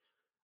reliably.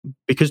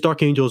 Because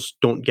Dark Angels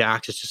don't get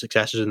access to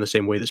successes in the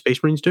same way that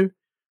Space Marines do,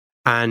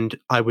 and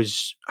I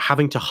was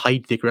having to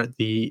hide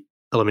the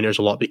eliminators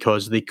a lot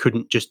because they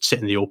couldn't just sit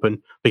in the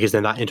open, because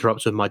then that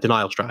interrupts with my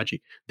denial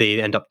strategy. They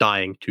end up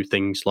dying to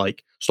things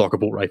like Stalker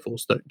Bolt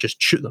Rifles that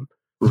just shoot them.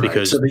 Right.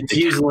 Because so to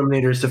use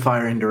eliminators to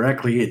fire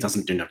indirectly, it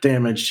doesn't do enough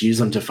damage. To use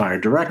them to fire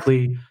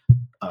directly,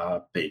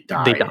 they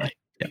die. They die.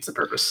 That's the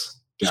purpose.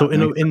 So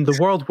in the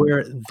world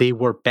where they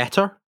were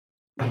better,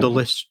 the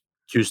list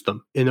used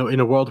them. In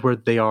a world where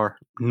they are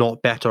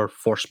not better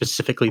for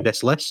specifically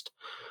this list,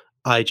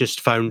 I just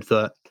found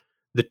that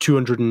the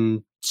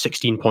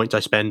 216 points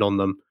I spend on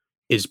them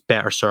is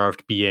better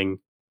served being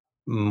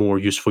more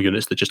useful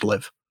units that just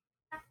live.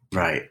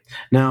 Right.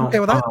 Now, okay,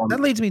 well, that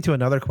leads me to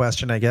another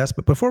question, I guess.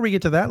 But before we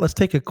get to that, let's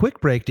take a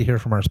quick break to hear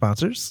from our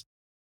sponsors.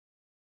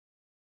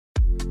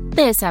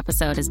 This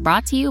episode is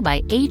brought to you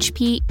by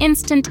HP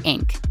Instant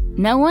Ink.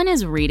 No one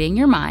is reading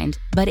your mind,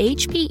 but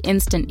HP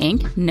Instant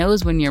Ink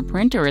knows when your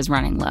printer is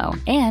running low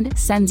and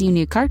sends you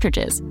new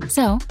cartridges,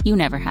 so you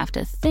never have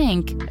to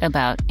think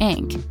about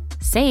ink.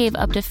 Save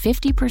up to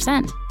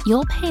 50%.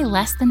 You'll pay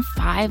less than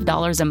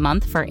 $5 a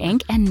month for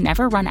ink and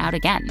never run out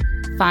again.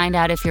 Find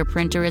out if your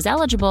printer is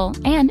eligible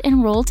and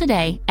enroll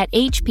today at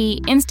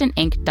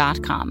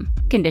hpinstantink.com.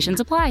 Conditions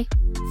apply.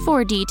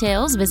 For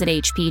details, visit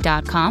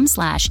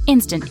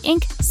hp.com/instantink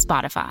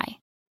Spotify.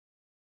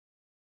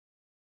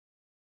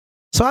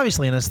 So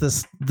obviously, Innes,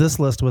 this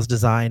list was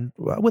designed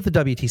with the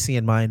WTC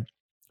in mind,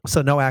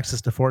 so no access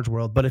to Forge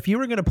World. But if you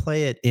were going to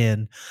play it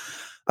in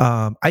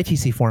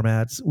ITC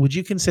formats, would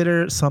you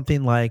consider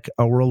something like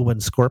a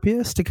Whirlwind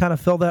Scorpius to kind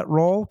of fill that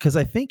role? Because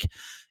I think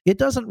it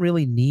doesn't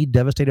really need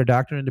Devastator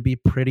Doctrine to be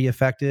pretty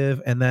effective.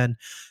 And then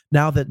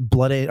now that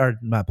Dark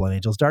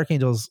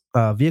Angels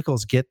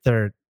vehicles get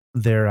their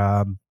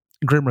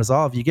Grim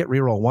Resolve, you get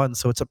reroll 1,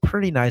 so it's a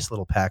pretty nice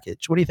little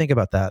package. What do you think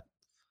about that?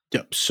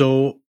 Yep.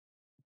 So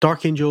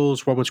Dark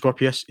Angels, Whirlwind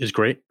Scorpius is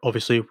great.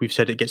 Obviously, we've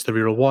said it gets the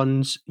reroll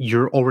 1s.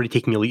 You're already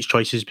taking Elite's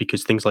choices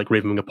because things like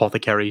Ravenwing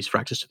Apothecaries for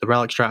access to the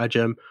Relic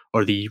stratagem,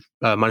 or the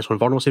 -1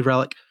 Vulnerable Save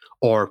Relic,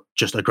 or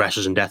just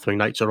Aggressors and Deathwing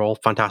Knights are all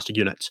fantastic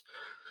units.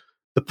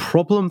 The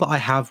problem that I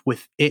have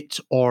with it,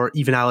 or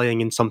even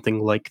allying in something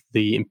like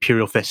the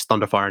Imperial Fist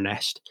Thunderfire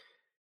Nest,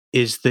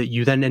 is that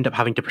you then end up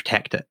having to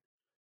protect it.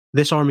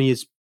 This army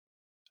is,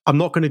 I'm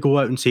not going to go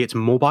out and say it's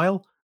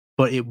mobile,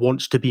 but it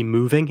wants to be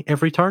moving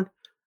every turn.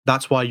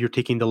 That's why you're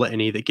taking the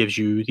litany that gives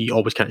you the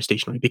always counted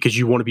stationary, because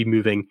you want to be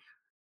moving.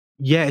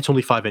 Yeah, it's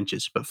only 5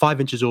 inches, but 5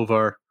 inches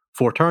over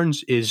 4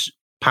 turns is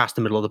past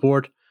the middle of the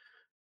board.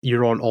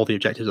 You're on all the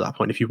objectives at that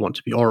point if you want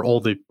to be, or all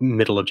the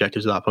middle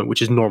objectives at that point,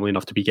 which is normally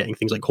enough to be getting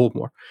things like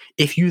Coldmore.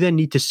 If you then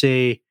need to,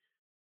 say,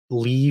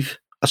 leave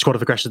a squad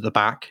of aggressors at the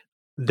back,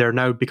 they're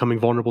now becoming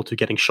vulnerable to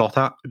getting shot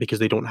at because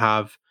they don't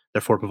have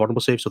their 4 vulnerable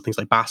saves, so things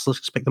like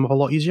Basilisks pick them up a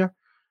lot easier.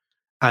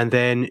 And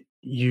then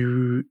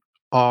you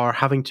are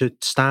having to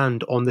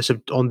stand on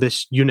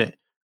this unit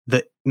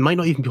that might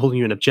not even be holding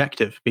you an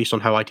objective based on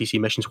how ITC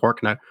missions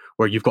work now,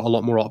 where you've got a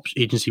lot more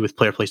agency with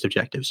player-placed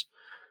objectives.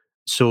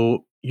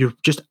 So you're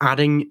just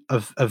adding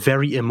a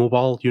very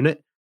immobile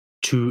unit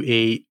to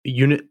a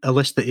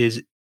list that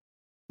is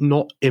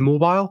not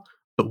immobile,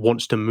 but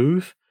wants to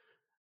move.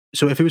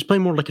 So if it was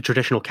playing more like a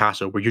traditional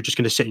castle, where you're just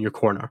going to sit in your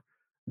corner,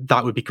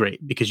 that would be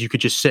great, because you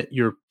could just sit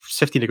your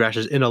 15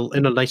 aggressors in a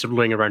nice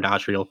ring around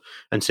Azrael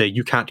and say,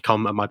 you can't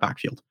come at my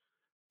backfield.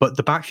 But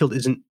the backfield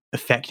isn't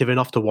effective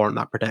enough to warrant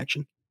that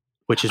protection,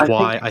 which is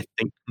why I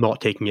think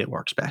not taking it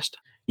works best.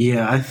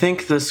 Yeah, I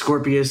think the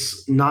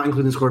Scorpius, not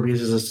including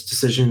Scorpius, is a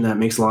decision that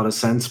makes a lot of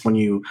sense when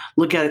you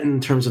look at it in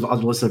terms of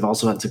other lists that have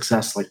also had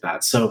success like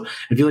that. So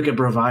if you look at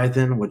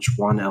Leviathan, which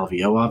won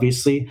LVO,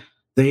 obviously,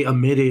 they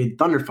omitted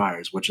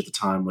Thunderfires, which at the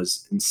time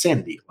was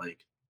insanity. Like,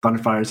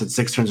 Thunderfires had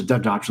 6 turns of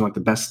Dev Doctrine, like the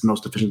best,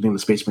 most efficient thing in the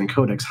Space Marine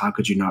Codex. How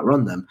could you not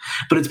run them?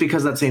 But it's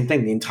because of that same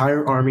thing. The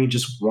entire army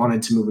just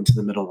wanted to move into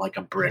the middle like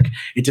a brick.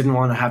 It didn't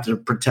want to have to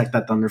protect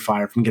that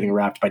Thunderfire from getting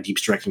wrapped by deep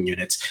striking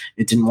units.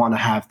 It didn't want to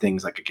have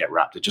things that could get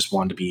wrapped. It just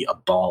wanted to be a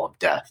ball of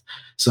death.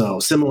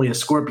 So similarly, a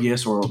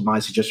Scorpius, or my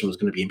suggestion was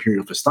going to be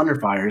Imperial Fist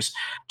Thunderfires,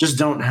 just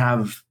don't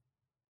have...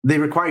 They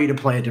require you to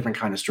play a different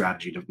kind of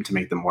strategy to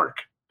make them work.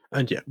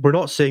 And yeah, we're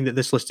not saying that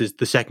this list is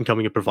the second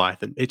coming of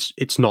Leviathan.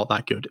 It's not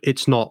that good.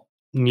 It's not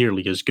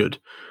nearly as good.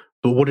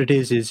 But what it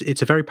is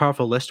it's a very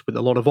powerful list with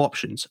a lot of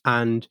options,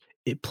 and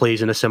it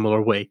plays in a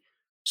similar way.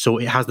 So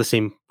it has the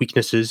same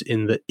weaknesses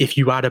in that if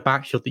you add a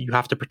backfield that you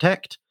have to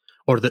protect,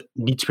 or that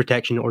needs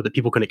protection, or that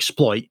people can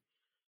exploit,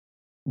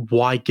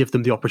 why give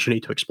them the opportunity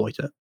to exploit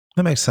it?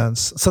 That makes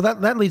sense. So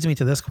that leads me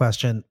to this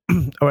question,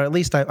 or at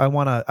least I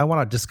want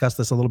to discuss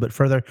this a little bit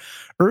further.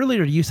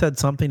 Earlier, you said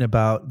something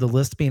about the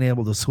list being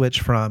able to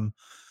switch from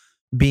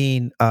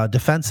being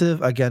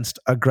defensive against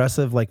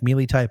aggressive, like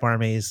melee type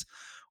armies,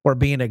 or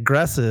being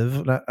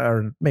aggressive,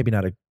 or maybe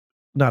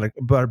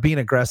but being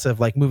aggressive,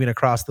 like moving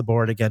across the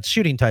board against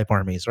shooting type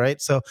armies, right?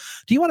 So,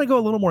 do you want to go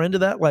a little more into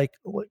that, like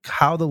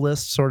how the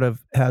list sort of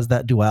has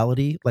that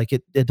duality? Like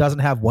it doesn't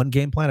have one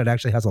game plan; it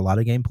actually has a lot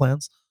of game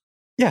plans.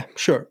 Yeah,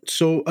 sure.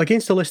 So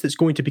against a list that's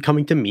going to be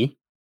coming to me,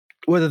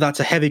 whether that's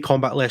a heavy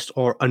combat list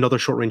or another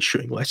short-range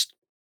shooting list,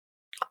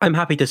 I'm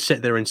happy to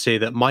sit there and say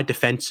that my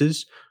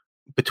defenses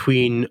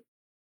between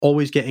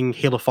always getting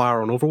Hail of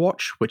Fire on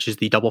Overwatch, which is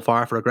the double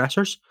fire for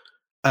aggressors,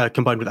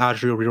 combined with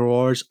Azrael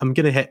Reroars, I'm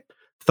going to hit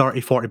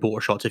 30, 40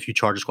 bolter shots if you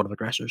charge a squad of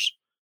aggressors.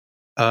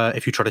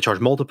 If you try to charge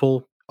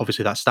multiple,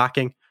 obviously that's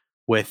stacking.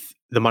 With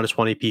the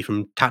 -1 AP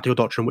from Tactical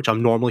Doctrine, which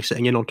I'm normally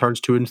sitting in on turns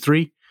 2 and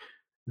 3,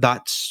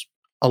 that's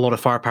a lot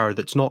of firepower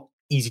that's not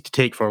easy to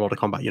take for a lot of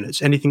combat units.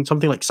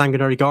 Something like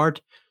Sanguinary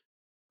Guard,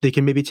 they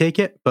can maybe take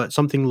it, but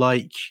something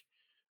like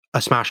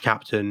a Smash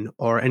Captain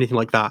or anything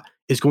like that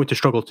is going to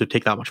struggle to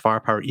take that much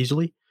firepower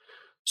easily.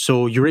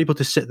 So you're able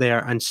to sit there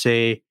and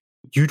say,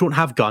 you don't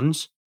have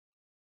guns.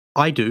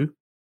 I do.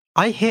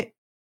 I hit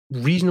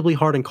reasonably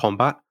hard in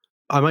combat.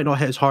 I might not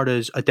hit as hard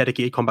as a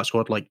dedicated combat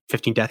squad like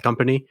 15 Death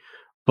Company,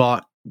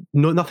 but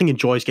nothing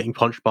enjoys getting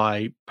punched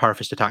by Power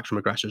Fist attacks from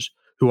aggressors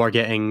who are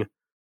getting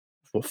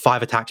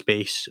 5 attacks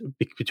base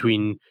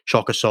between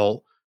Shock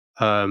Assault,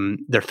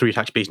 their 3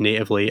 attacks base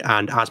natively,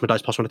 and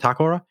Asmodee's +1 attack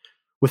aura.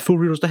 With full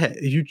rerolls to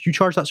hit, you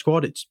charge that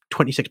squad, it's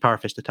 26 Power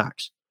Fist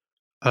attacks.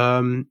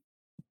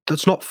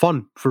 That's not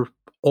fun for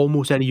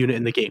almost any unit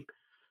in the game.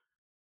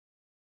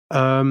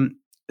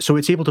 So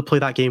it's able to play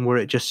that game where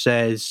it just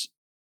says,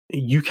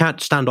 you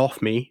can't stand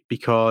off me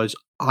because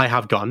I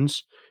have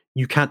guns.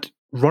 You can't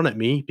run at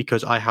me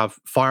because I have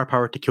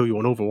firepower to kill you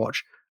on Overwatch.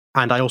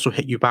 And I also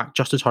hit you back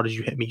just as hard as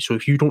you hit me. So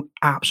if you don't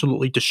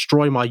absolutely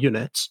destroy my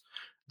units,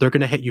 they're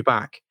going to hit you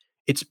back.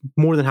 It's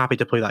more than happy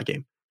to play that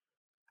game.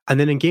 And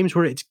then in games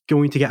where it's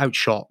going to get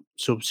outshot,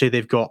 so say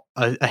they've got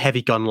a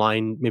heavy gun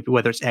line, maybe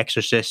whether it's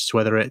Exorcists,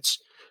 whether it's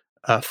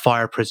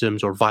Fire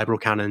Prisms or Vibro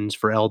Cannons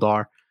for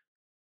Eldar,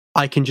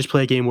 I can just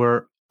play a game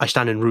where I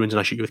stand in ruins and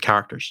I shoot you with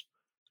characters.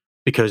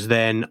 Because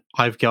then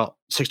I've got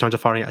 6 turns of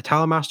firing at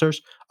Talon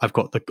Masters, I've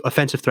got the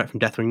offensive threat from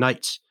Deathwing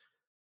Knights.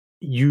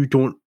 You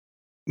don't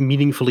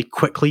meaningfully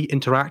quickly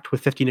interact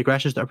with 15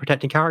 aggressors that are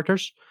protecting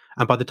characters,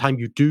 and by the time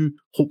you do,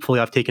 hopefully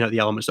I've taken out the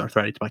elements that are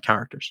threatened to my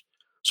characters.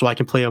 So I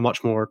can play a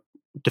much more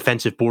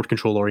defensive board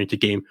control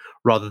oriented game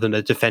rather than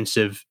a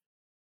defensive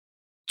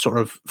sort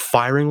of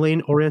firing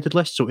lane oriented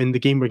list. So in the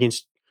game where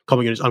against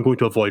combat units, I'm going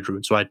to avoid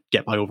ruins, so I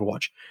get my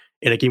Overwatch.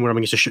 In a game where I'm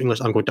against a shooting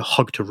list, I'm going to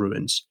hug to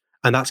ruins.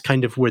 And that's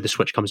kind of where the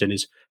switch comes in,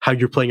 is how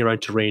you're playing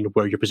around terrain,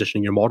 where you're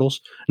positioning your models,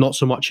 not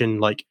so much in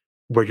like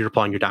where you're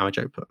applying your damage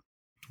output.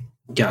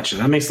 Gotcha.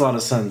 That makes a lot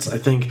of sense. I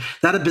think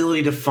that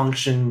ability to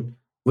function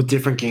with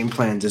different game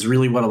plans is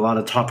really what a lot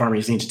of top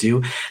armies need to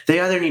do. They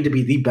either need to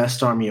be the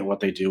best army at what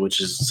they do, which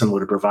is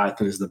similar to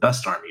Leviathan is the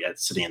best army at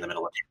sitting in the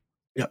middle of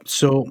it. Yeah.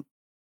 So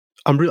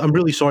I'm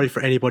really sorry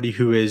for anybody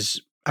who is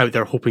out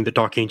there hoping that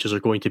Dark Angels are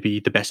going to be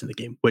the best in the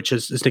game, which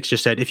is, as Nick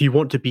just said, if you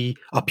want to be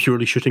a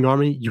purely shooting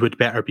army, you would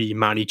better be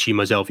Manny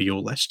Chima's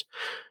LVO list.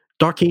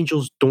 Dark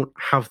Angels don't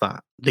have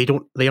that.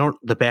 They aren't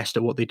the best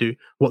at what they do.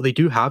 What they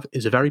do have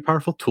is a very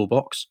powerful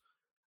toolbox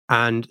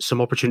and some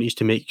opportunities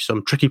to make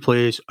some tricky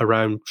plays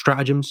around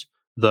stratagems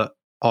that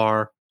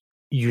are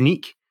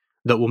unique,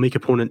 that will make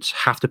opponents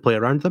have to play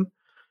around them.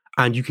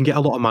 And you can get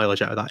a lot of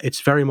mileage out of that. It's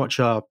very much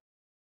I'm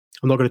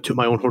not going to toot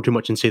my own horn too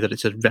much and say that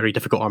it's a very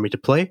difficult army to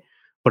play,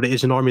 but it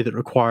is an army that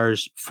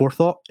requires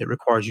forethought. It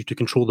requires you to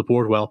control the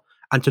board well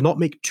and to not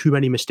make too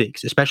many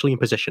mistakes, especially in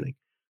positioning.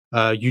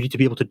 You need to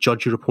be able to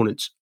judge your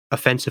opponent's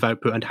offensive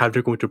output and how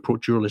they're going to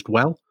approach your list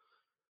well.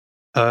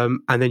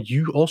 And then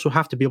you also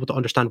have to be able to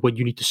understand when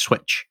you need to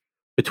switch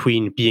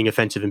between being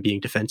offensive and being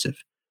defensive.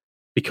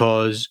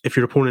 Because if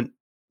your opponent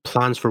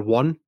plans for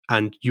one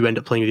and you end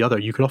up playing the other,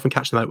 you can often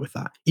catch them out with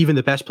that. Even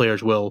the best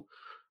players will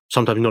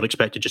sometimes not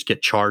expect to just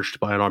get charged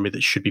by an army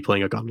that should be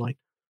playing a gun line,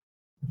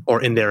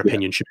 or in their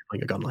opinion should be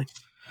playing a gun line.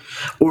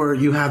 Or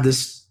you have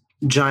this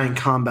giant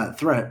combat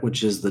threat,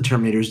 which is the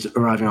Terminators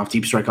arriving off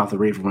Deep Strike off the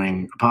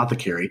Ravenwing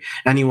Apothecary.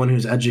 Anyone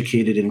who's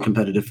educated in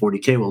competitive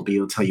 40k will be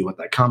able to tell you what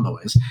that combo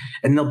is.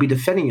 And they'll be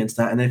defending against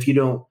that. And if you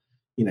don't,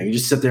 you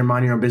just sit there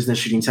minding your own business,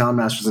 shooting Talon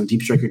Masters and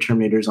Deep Strike your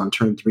Terminators on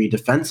turn 3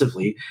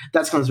 defensively,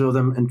 that's going to throw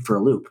them in for a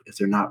loop if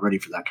they're not ready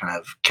for that kind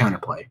of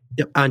counterplay.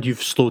 Yep, and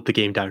you've slowed the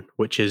game down,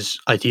 which is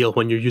ideal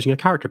when you're using a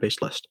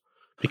character-based list,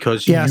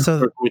 because you're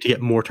going to get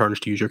more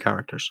turns to use your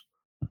characters.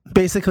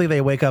 Basically,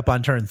 they wake up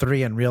on turn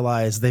 3 and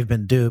realize they've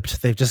been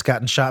duped. They've just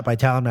gotten shot by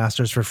Talon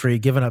Masters for free,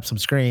 given up some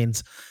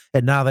screens,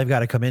 and now they've got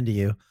to come into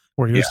you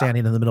where you're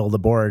standing in the middle of the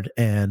board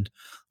and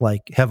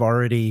like have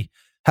already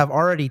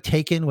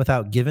taken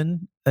without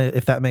given,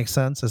 if that makes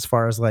sense, as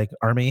far as like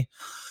army.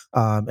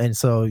 And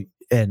so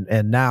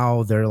and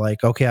now they're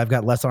like, okay, I've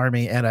got less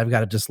army and I've got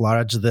to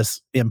dislodge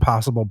this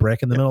impossible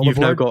brick in the middle of You've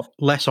the now board. got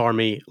less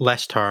army,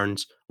 less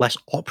turns, less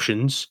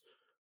options,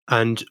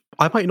 and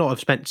I might not have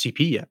spent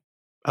CP yet.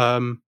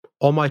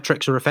 All my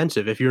tricks are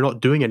offensive. If you're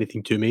not doing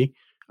anything to me,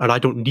 and I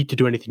don't need to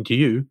do anything to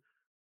you,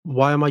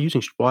 why am I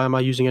using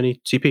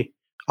any CP?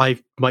 I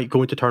might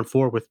go into turn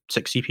 4 with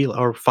 6 CP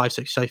or 5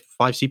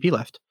 CP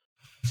left.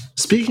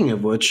 Speaking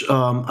of which,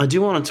 I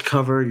do want to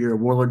cover your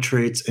warlord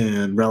traits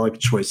and relic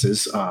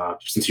choices.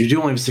 Since you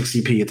do only have 6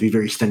 CP, you have to be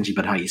very stingy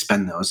about how you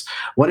spend those.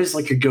 What is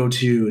like your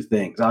go-to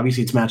things?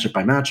 Obviously, it's matchup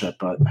by matchup,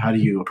 but how do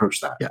you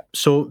approach that? Yeah,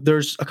 so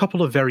there's a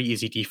couple of very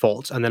easy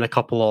defaults, and then a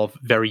couple of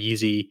very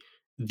easy,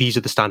 these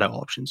are the standout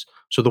options.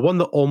 So the one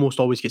that almost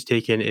always gets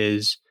taken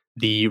is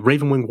the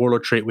Ravenwing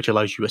warlord trait, which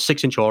allows you a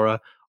 6-inch aura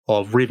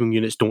of Raven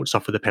units don't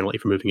suffer the penalty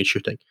for moving and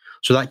shooting.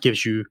 So that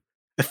gives you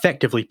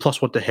effectively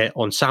 +1 to hit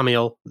on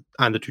Samael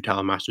and the 2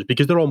 Talon Masters,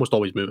 because they're almost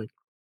always moving.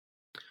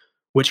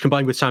 Which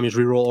combined with Samuel's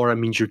reroll aura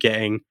means you're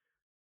getting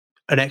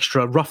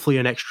roughly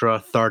an extra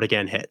third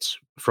again hits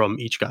from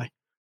each guy.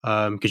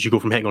 Because you go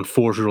from hitting on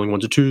 4s, rerolling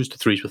 1s to 2s, to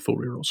 3s with 4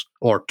 rerolls,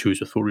 or 2s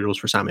with 4 rerolls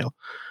for Samael.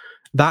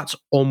 That's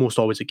almost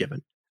always a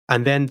given.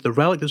 And then the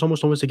relic that's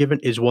almost always a given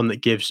is one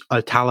that gives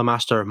a Talon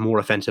Master more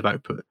offensive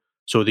output.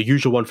 So the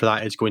usual one for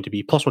that is going to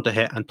be +1 to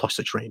hit and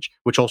 +6 range,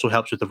 which also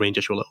helps with the range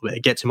issue a little bit.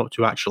 It gets him up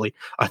to actually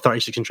a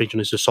 36-inch range on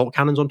his assault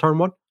cannons on turn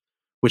 1,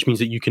 which means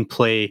that you can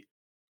play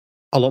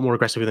a lot more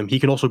aggressive with him. He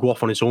can also go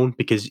off on his own,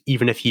 because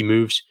even if he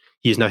moves,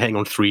 he is now hitting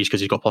on 3s because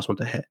he's got +1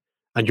 to hit.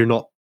 And you're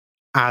not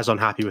as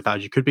unhappy with that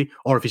as you could be.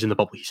 Or if he's in the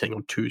bubble, he's hitting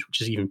on 2s, which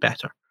is even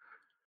better.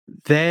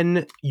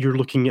 Then you're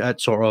looking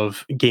at sort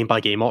of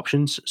game-by-game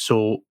options.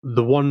 So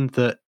the one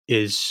that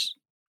is,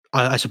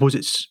 I suppose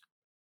it's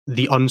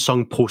the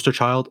unsung poster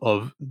child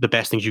of the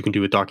best things you can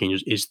do with Dark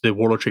Angels, is the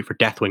warlord trait for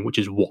Deathwing, which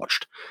is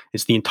Watched.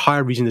 It's the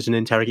entire reason there's an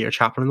Interrogator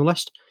chapter on the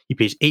list. He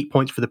pays 8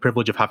 points for the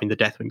privilege of having the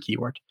Deathwing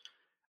keyword.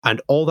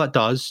 And all that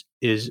does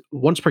is,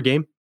 once per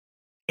game,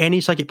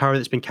 any psychic power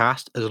that's been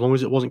cast, as long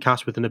as it wasn't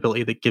cast with an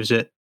ability that gives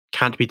it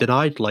can't be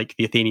denied, like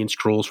the Athenian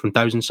Scrolls from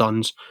Thousand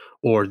Suns,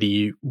 or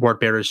the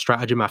Wordbearer's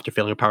Stratagem after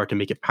failing a power to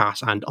make it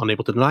pass and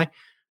unable to deny,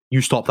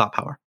 you stop that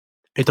power.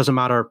 It doesn't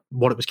matter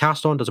what it was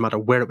cast on, doesn't matter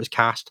where it was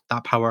cast,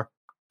 that power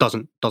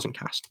doesn't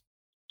cast.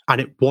 And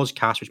it was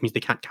cast, which means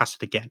they can't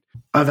cast it again.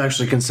 I've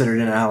actually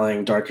considered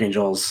allying Dark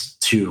Angels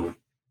to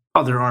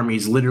other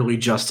armies literally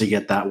just to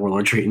get that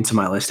warlord trait into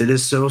my list. It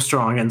is so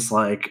strong against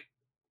like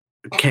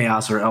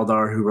Chaos or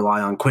Eldar who rely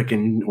on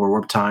Quicken or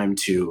Warp Time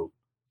to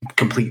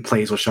complete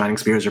plays with Shining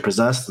Spears or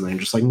Possessed, and they're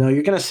just like, no,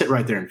 you're going to sit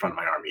right there in front of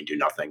my army and do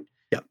nothing.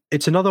 Yeah,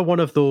 it's another one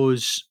of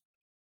those.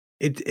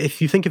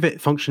 If you think of it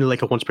functionally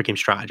like a once per game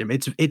stratagem,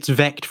 it's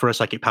Vect for a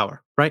psychic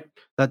power, right?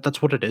 That's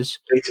what it is.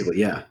 Basically,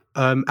 yeah.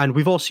 And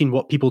we've all seen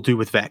what people do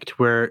with Vect,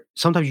 where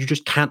sometimes you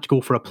just can't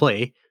go for a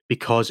play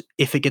because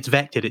if it gets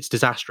vected, it's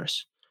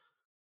disastrous.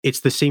 It's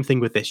the same thing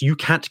with this. You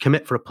can't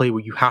commit for a play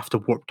where you have to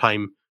warp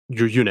time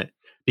your unit,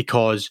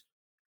 because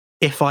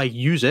if I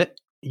use it,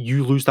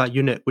 you lose that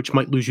unit, which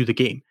might lose you the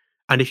game.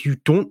 And if you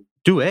don't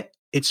do it,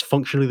 it's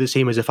functionally the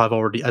same as if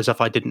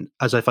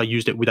I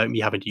used it without me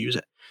having to use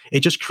it. It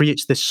just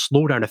creates this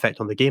slowdown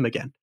effect on the game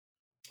again.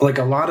 Like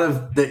a lot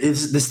of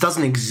this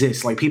doesn't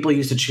exist. Like people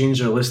used to change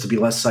their list to be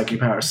less psychic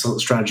power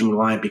stratagem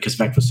reliant because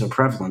Vect was so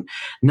prevalent.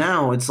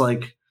 Now it's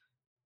like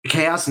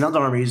Chaos and other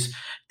armies,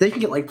 they can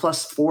get like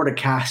 +4 to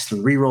cast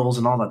and rerolls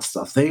and all that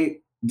stuff.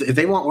 If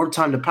they want warp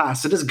time to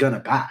pass, it is gonna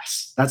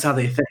pass. That's how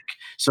they think.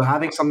 So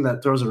having something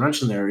that throws a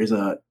wrench in there is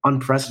a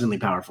unprecedentedly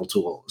powerful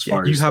tool. As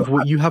far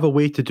as you have a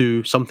way to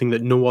do something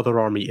that no other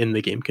army in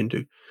the game can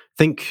do.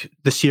 Think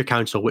the Seer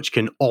Council, which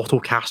can auto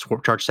cast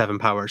Warp Charge 7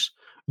 powers.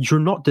 You're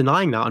not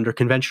denying that under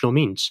conventional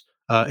means.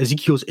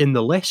 Ezekiel's in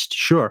the list,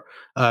 sure.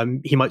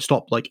 He might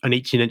stop like an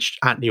 18-inch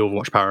Antony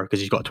Overwatch power because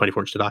he's got a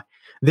 24-inch to die.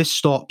 This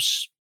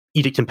stops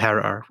Edict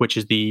Imperator, which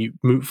is the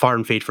Fire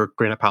and Fade for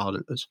Grey Knight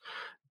Paladins.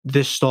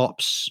 This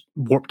stops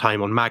Warp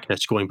Time on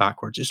Magnus going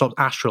backwards. It stops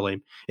Astrolabe.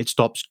 It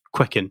stops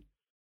Quicken.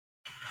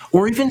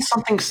 Or even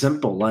something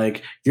simple,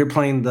 like you're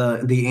playing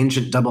the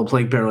ancient double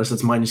plague barrels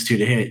that's -2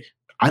 to hit.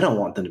 I don't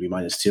want them to be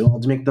 -2. I'll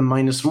make them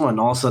 -1.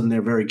 All of a sudden,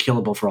 they're very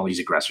killable for all these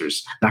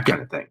aggressors. That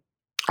kind of thing.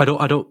 I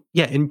don't.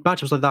 Yeah, in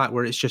matchups like that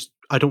where it's just,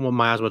 I don't want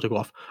Miasma to go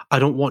off. I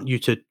don't want you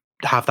to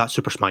have that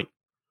super smite.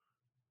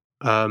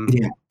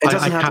 It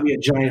doesn't have to be a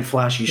giant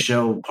flashy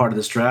show part of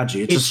the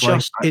strategy.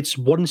 It's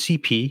 1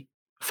 CP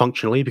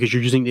functionally, because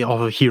you're using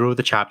the hero of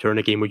the chapter in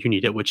a game where you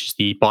need it, which is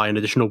the buy an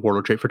additional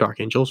warlord trait for Dark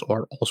Angels,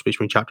 or all Space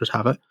Marine chapters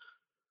have it.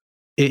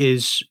 It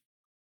is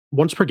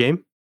once per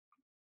game,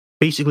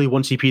 basically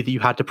 1 CP that you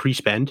had to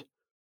pre-spend,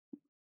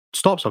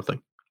 stop something.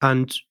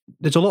 And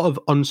there's a lot of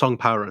unsung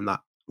power in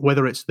that,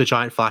 whether it's the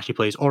giant flashy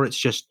plays or it's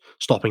just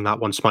stopping that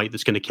 1 smite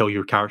that's going to kill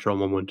your character on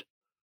 1 wound.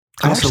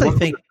 I actually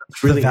think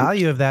the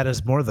value of that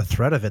is more the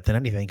threat of it than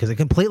anything, because it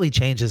completely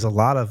changes a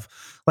lot of,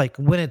 like,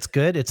 when it's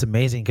good, it's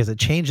amazing because it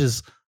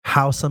changes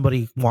how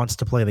somebody wants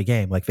to play the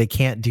game. Like, they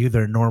can't do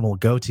their normal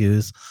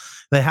go-tos.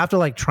 They have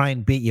to try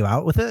and beat you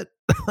out with it,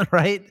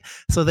 right?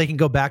 So they can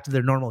go back to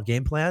their normal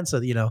game plan. So,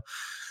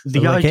 The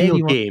like, hey, ideal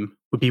you want- game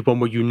would be one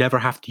where you never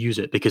have to use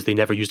it because they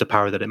never used a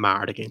power that it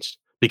mattered against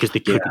because they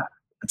couldn't. Yeah,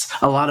 it's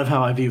a lot of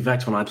how I view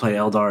Vex when I play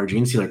Eldar or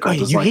Genestealer Cult.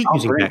 Oh, Is you like, hate I'll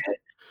using bring Vex. it,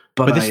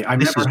 but But this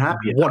I'm is never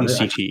happy one about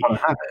it. I just CT. want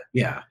to have it.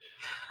 Yeah.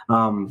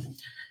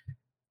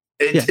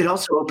 It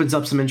also opens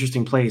up some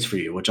interesting plays for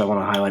you, which I want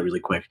to highlight really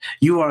quick.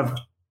 You have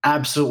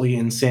absolutely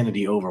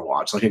insanity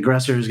Overwatch. Like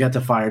aggressors get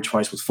to fire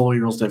twice with full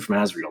Euro state from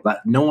Azrael.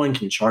 That no one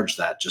can charge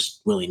that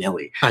just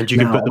willy-nilly. And you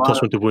can put the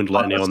 +1 to wound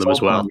litany on them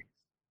as well.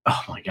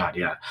 Oh my god,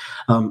 yeah.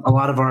 A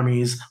lot of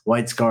armies,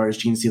 White Scars,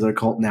 Genestealer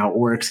Cult, now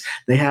Orcs,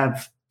 they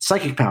have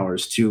psychic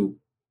powers to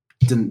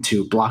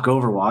block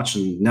Overwatch,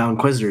 and now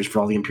Inquisitors for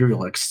all the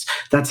Imperialists.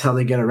 That's how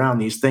they get around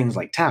these things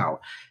like Tau.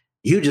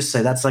 You just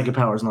say that psychic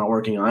power is not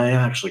working. I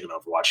actually can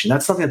Overwatch. And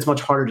that's something that's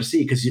much harder to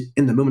see because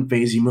in the movement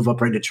phase, you move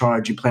up ready to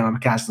charge, you plan on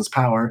casting this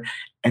power,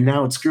 and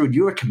now it's screwed.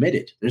 You are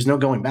committed. There's no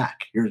going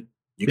back. You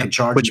can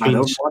charge. Which means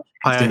Overwatch,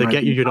 I either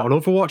get your unit on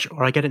Overwatch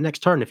or I get it next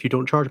turn if you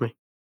don't charge me.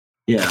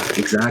 Yeah,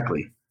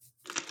 exactly.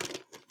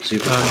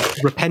 Super.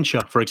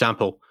 Repentia, for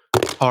example,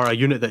 are a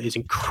unit that is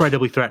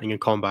incredibly threatening in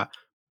combat,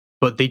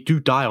 but they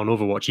do die on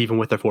Overwatch even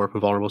with their 4-up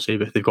invulnerable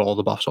save if they've got all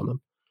the buffs on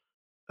them.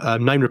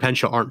 9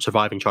 Repentia aren't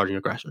surviving charging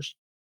aggressors.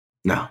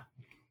 No.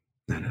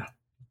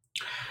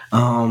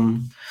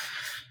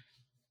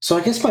 So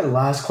I guess my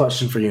last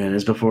question for you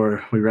is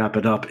before we wrap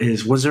it up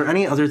is, was there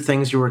any other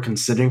things you were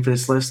considering for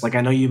this list? Like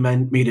I know you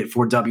made it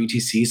for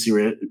WTC, so you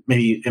were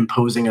maybe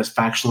imposing a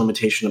faction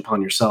limitation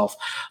upon yourself.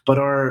 But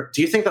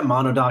do you think that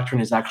Mono Doctrine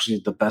is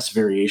actually the best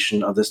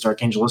variation of this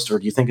Dark Angel list, or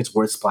do you think it's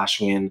worth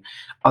splashing in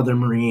other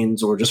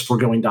Marines or just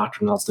foregoing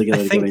Doctrine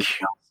altogether? I think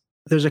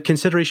there's a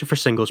consideration for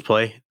singles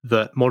play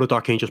that Mono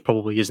Dark Angels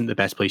probably isn't the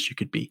best place you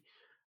could be.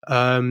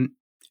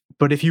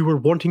 But if you were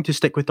wanting to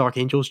stick with Dark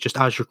Angels just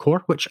as your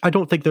core, which I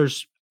don't think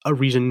there's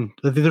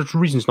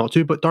reasons not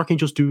to, but Dark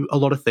Angels do a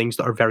lot of things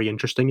that are very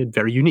interesting and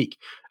very unique,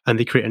 and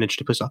they create an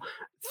interesting playstyle.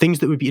 Things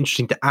that would be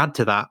interesting to add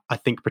to that, I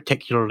think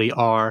particularly,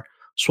 are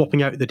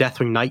swapping out the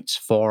Deathwing Knights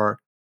for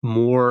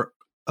more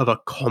of a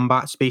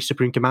combat-based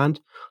Supreme Command.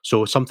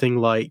 So something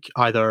like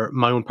either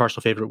my own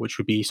personal favorite, which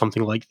would be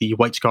something like the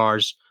White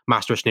Scars,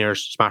 Master of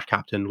Snares, Smash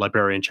Captain,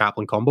 Librarian,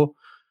 Chaplain combo,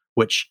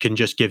 which can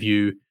just give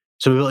you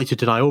some ability to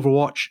deny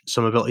Overwatch,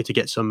 some ability to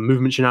get some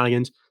movement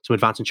shenanigans, some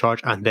advance and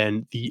charge, and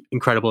then the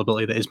incredible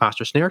ability that is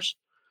Master Snares.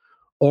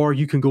 Or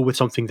you can go with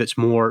something that's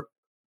more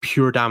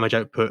pure damage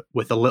output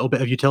with a little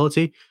bit of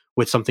utility,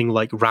 with something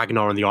like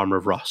Ragnar and the Armor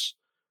of Russ.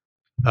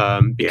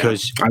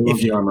 Because I love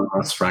the Armor of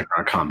Russ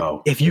Ragnar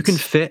combo. If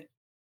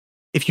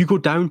you go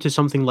down to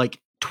something like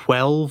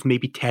 12,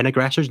 maybe 10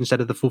 aggressors instead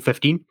of the full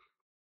 15,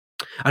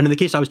 and in the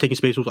case I was taking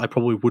Space Wolves, I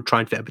probably would try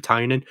and fit a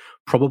battalion in,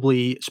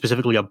 probably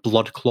specifically a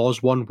Blood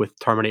Claws one with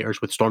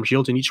Terminators with Storm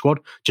Shields in each squad,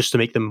 just to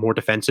make them more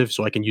defensive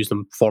so I can use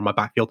them for my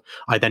backfield.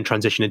 I then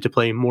transition into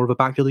playing more of a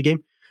backfield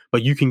game.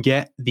 But you can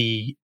get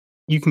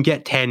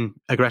 10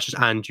 aggressors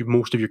and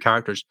most of your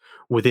characters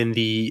within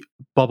the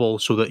bubble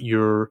so that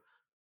your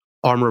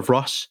Armor of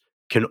Russ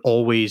can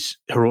always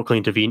heroically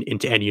intervene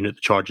into any unit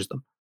that charges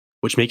them,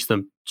 which makes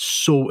them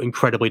so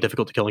incredibly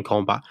difficult to kill in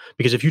combat.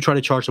 Because if you try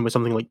to charge them with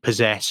something like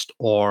Possessed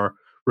or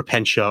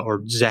Repentia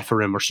or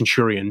Zephyrim or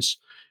Centurions,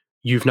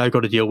 you've now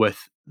got to deal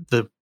with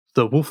the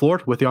Wolf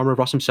Lord with the Armor of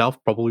Russ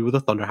himself, probably with a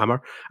Thunderhammer,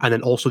 and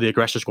then also the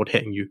Aggressor Squad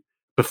hitting you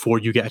before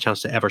you get a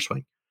chance to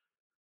Everswing.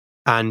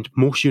 And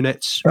most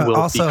units will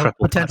also be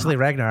crippled. Potentially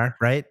Ragnar,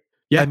 right?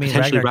 Yeah, I mean,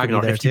 potentially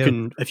Ragnar.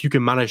 Ragnar If you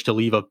can manage to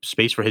leave a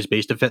space for his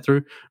base to fit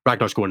through,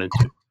 Ragnar's going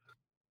into.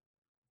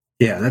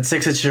 Yeah, that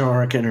 6-inch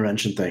heroic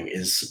intervention thing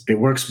it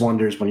works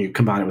wonders when you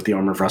combine it with the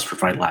Armor of Rust for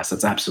Fight Last.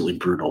 That's absolutely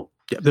brutal.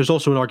 Yeah, there's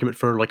also an argument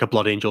for like a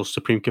Blood Angel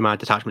Supreme Command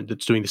detachment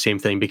that's doing the same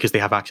thing because they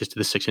have access to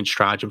the 6-inch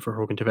stratagem for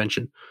heroic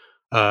intervention.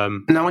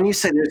 Now, when you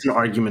say there's an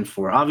argument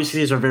for it, obviously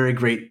these are very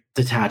great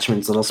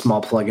detachments, little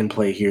small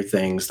plug-and-play here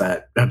things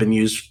that have been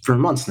used for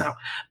months now.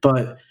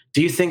 But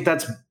do you think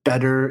that's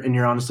better, in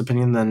your honest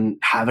opinion, than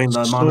having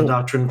the Mono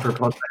Doctrine for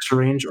plus extra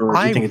range, or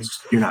do you think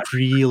you're not? I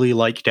really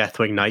like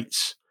Deathwing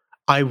Knights.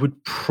 I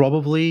would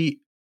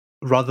probably,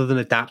 rather than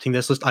adapting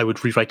this list, I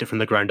would rewrite it from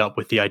the ground up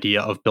with the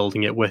idea of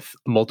building it with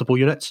multiple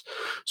units.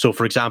 So,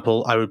 for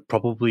example, I would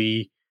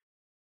probably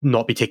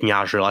not be taking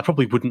Azrael. I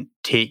probably wouldn't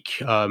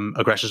take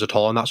aggressors at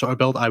all on that sort of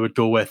build. I would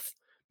go with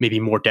maybe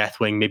more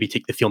Deathwing, maybe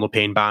take the Feel No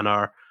Pain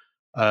banner,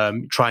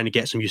 trying to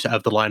get some use out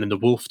of the Lion and the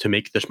Wolf to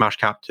make the Smash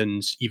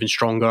Captains even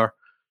stronger.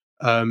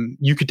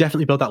 You could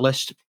definitely build that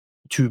list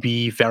to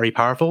be very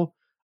powerful.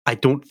 I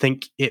don't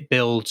think it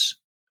builds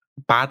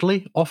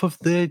badly off of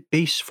the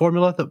base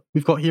formula that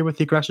we've got here with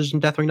the Aggressors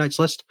and Deathwing Knights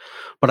list,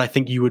 but I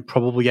think you would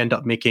probably end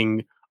up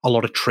making a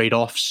lot of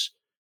trade-offs.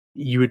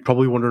 You would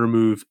probably want to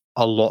remove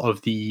a lot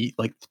of the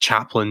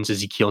chaplains,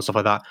 Ezekiel and stuff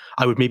like that.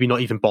 I would maybe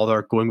not even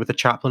bother going with a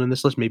chaplain in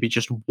this list, maybe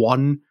just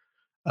one,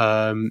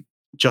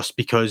 just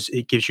because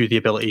it gives you the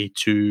ability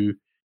to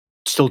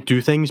still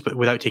do things, but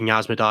without taking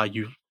Asmodai,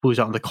 you lose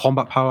out on the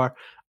combat power.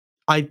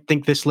 I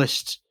think this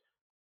list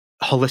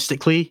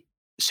holistically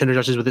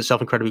synergizes with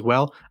itself incredibly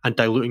well, and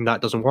diluting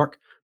that doesn't work,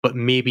 but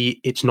maybe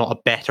it's not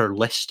a better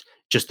list,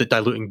 just that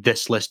diluting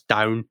this list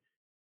down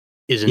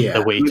isn't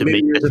the way to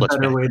make this list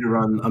list better. Way to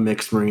run a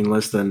mixed Marine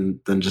list than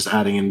just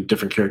adding in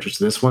different characters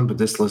to this one, but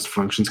this list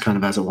functions kind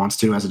of as it wants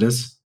to, as it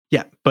is.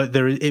 Yeah, but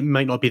it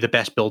might not be the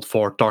best build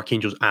for Dark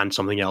Angels and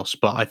something else,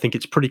 but I think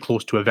it's pretty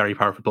close to a very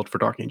powerful build for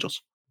Dark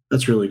Angels.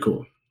 That's really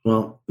cool.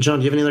 Well, John,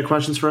 do you have any other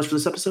questions for us for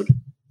this episode?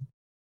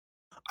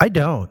 I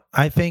don't.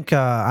 I think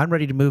I'm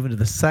ready to move into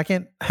the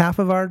second half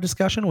of our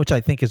discussion, which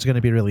I think is going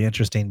to be really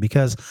interesting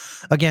because,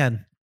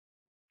 again,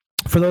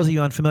 for those of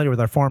you unfamiliar with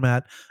our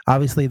format,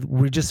 obviously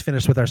we just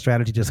finished with our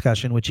strategy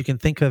discussion, which you can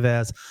think of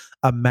as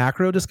a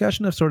macro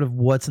discussion of sort of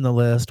what's in the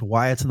list,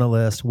 why it's in the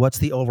list, what's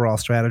the overall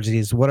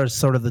strategies, what are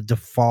sort of the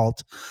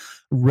default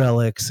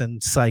relics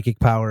and psychic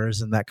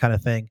powers and that kind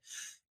of thing.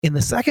 In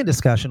the second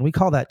discussion, we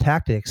call that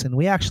tactics, and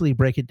we actually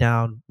break it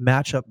down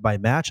matchup by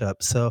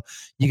matchup. So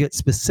you get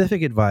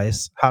specific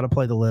advice how to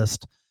play the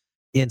list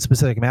in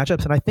specific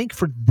matchups. And I think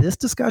for this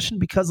discussion,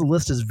 because the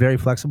list is very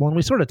flexible, and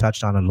we sort of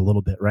touched on it a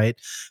little bit, right?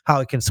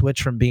 How it can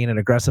switch from being an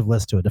aggressive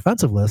list to a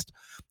defensive list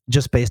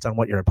just based on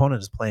what your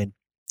opponent is playing.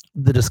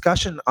 The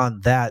discussion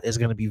on that is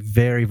going to be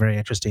very, very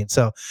interesting.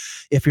 So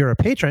if you're a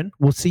patron,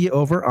 we'll see you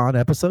over on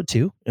episode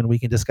 2, and we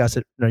can discuss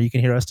it, or you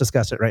can hear us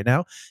discuss it right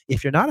now.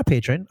 If you're not a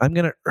patron, I'm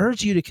going to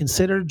urge you to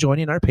consider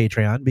joining our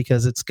Patreon,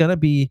 because it's going to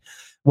be,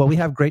 well, we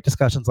have great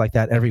discussions like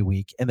that every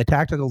week, and the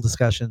tactical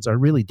discussions are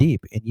really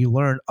deep, and you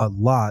learn a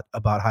lot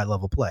about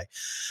high-level play.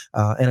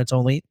 And it's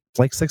only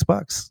like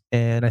 $6.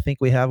 And I think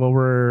we have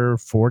over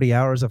 40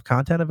 hours of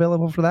content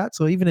available for that.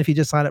 So even if you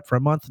just sign up for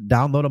a month,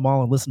 download them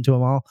all and listen to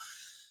them all,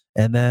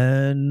 and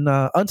then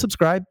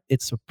unsubscribe,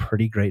 it's a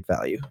pretty great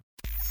value.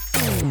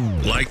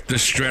 Like the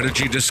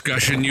strategy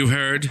discussion you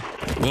heard?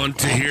 Want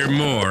to hear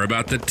more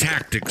about the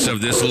tactics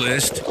of this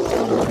list?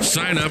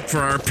 Sign up for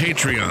our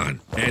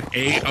Patreon at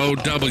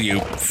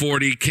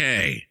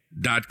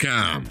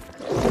AOW40k.com,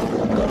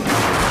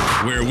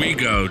 where we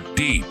go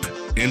deep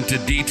into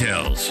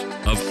details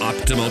of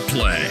optimal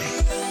play.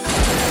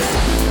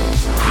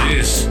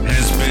 This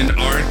has been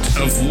Art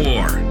of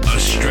War, a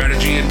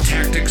strategy and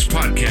tactics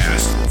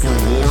podcast for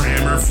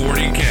Warhammer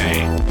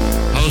 40k.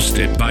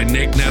 Hosted by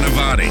Nick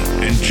Nanavati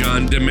and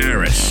John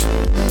Damaris.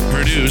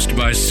 Produced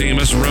by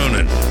Seamus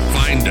Ronan.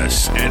 Find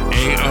us at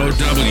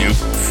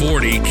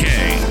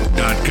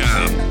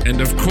AOW40k.com.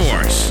 And of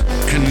course,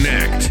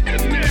 connect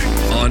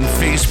on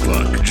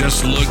Facebook.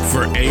 Just look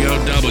for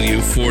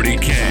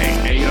AOW40k.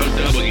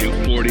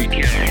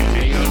 AOW40k.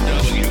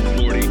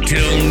 AOW40k.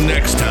 Till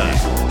next time.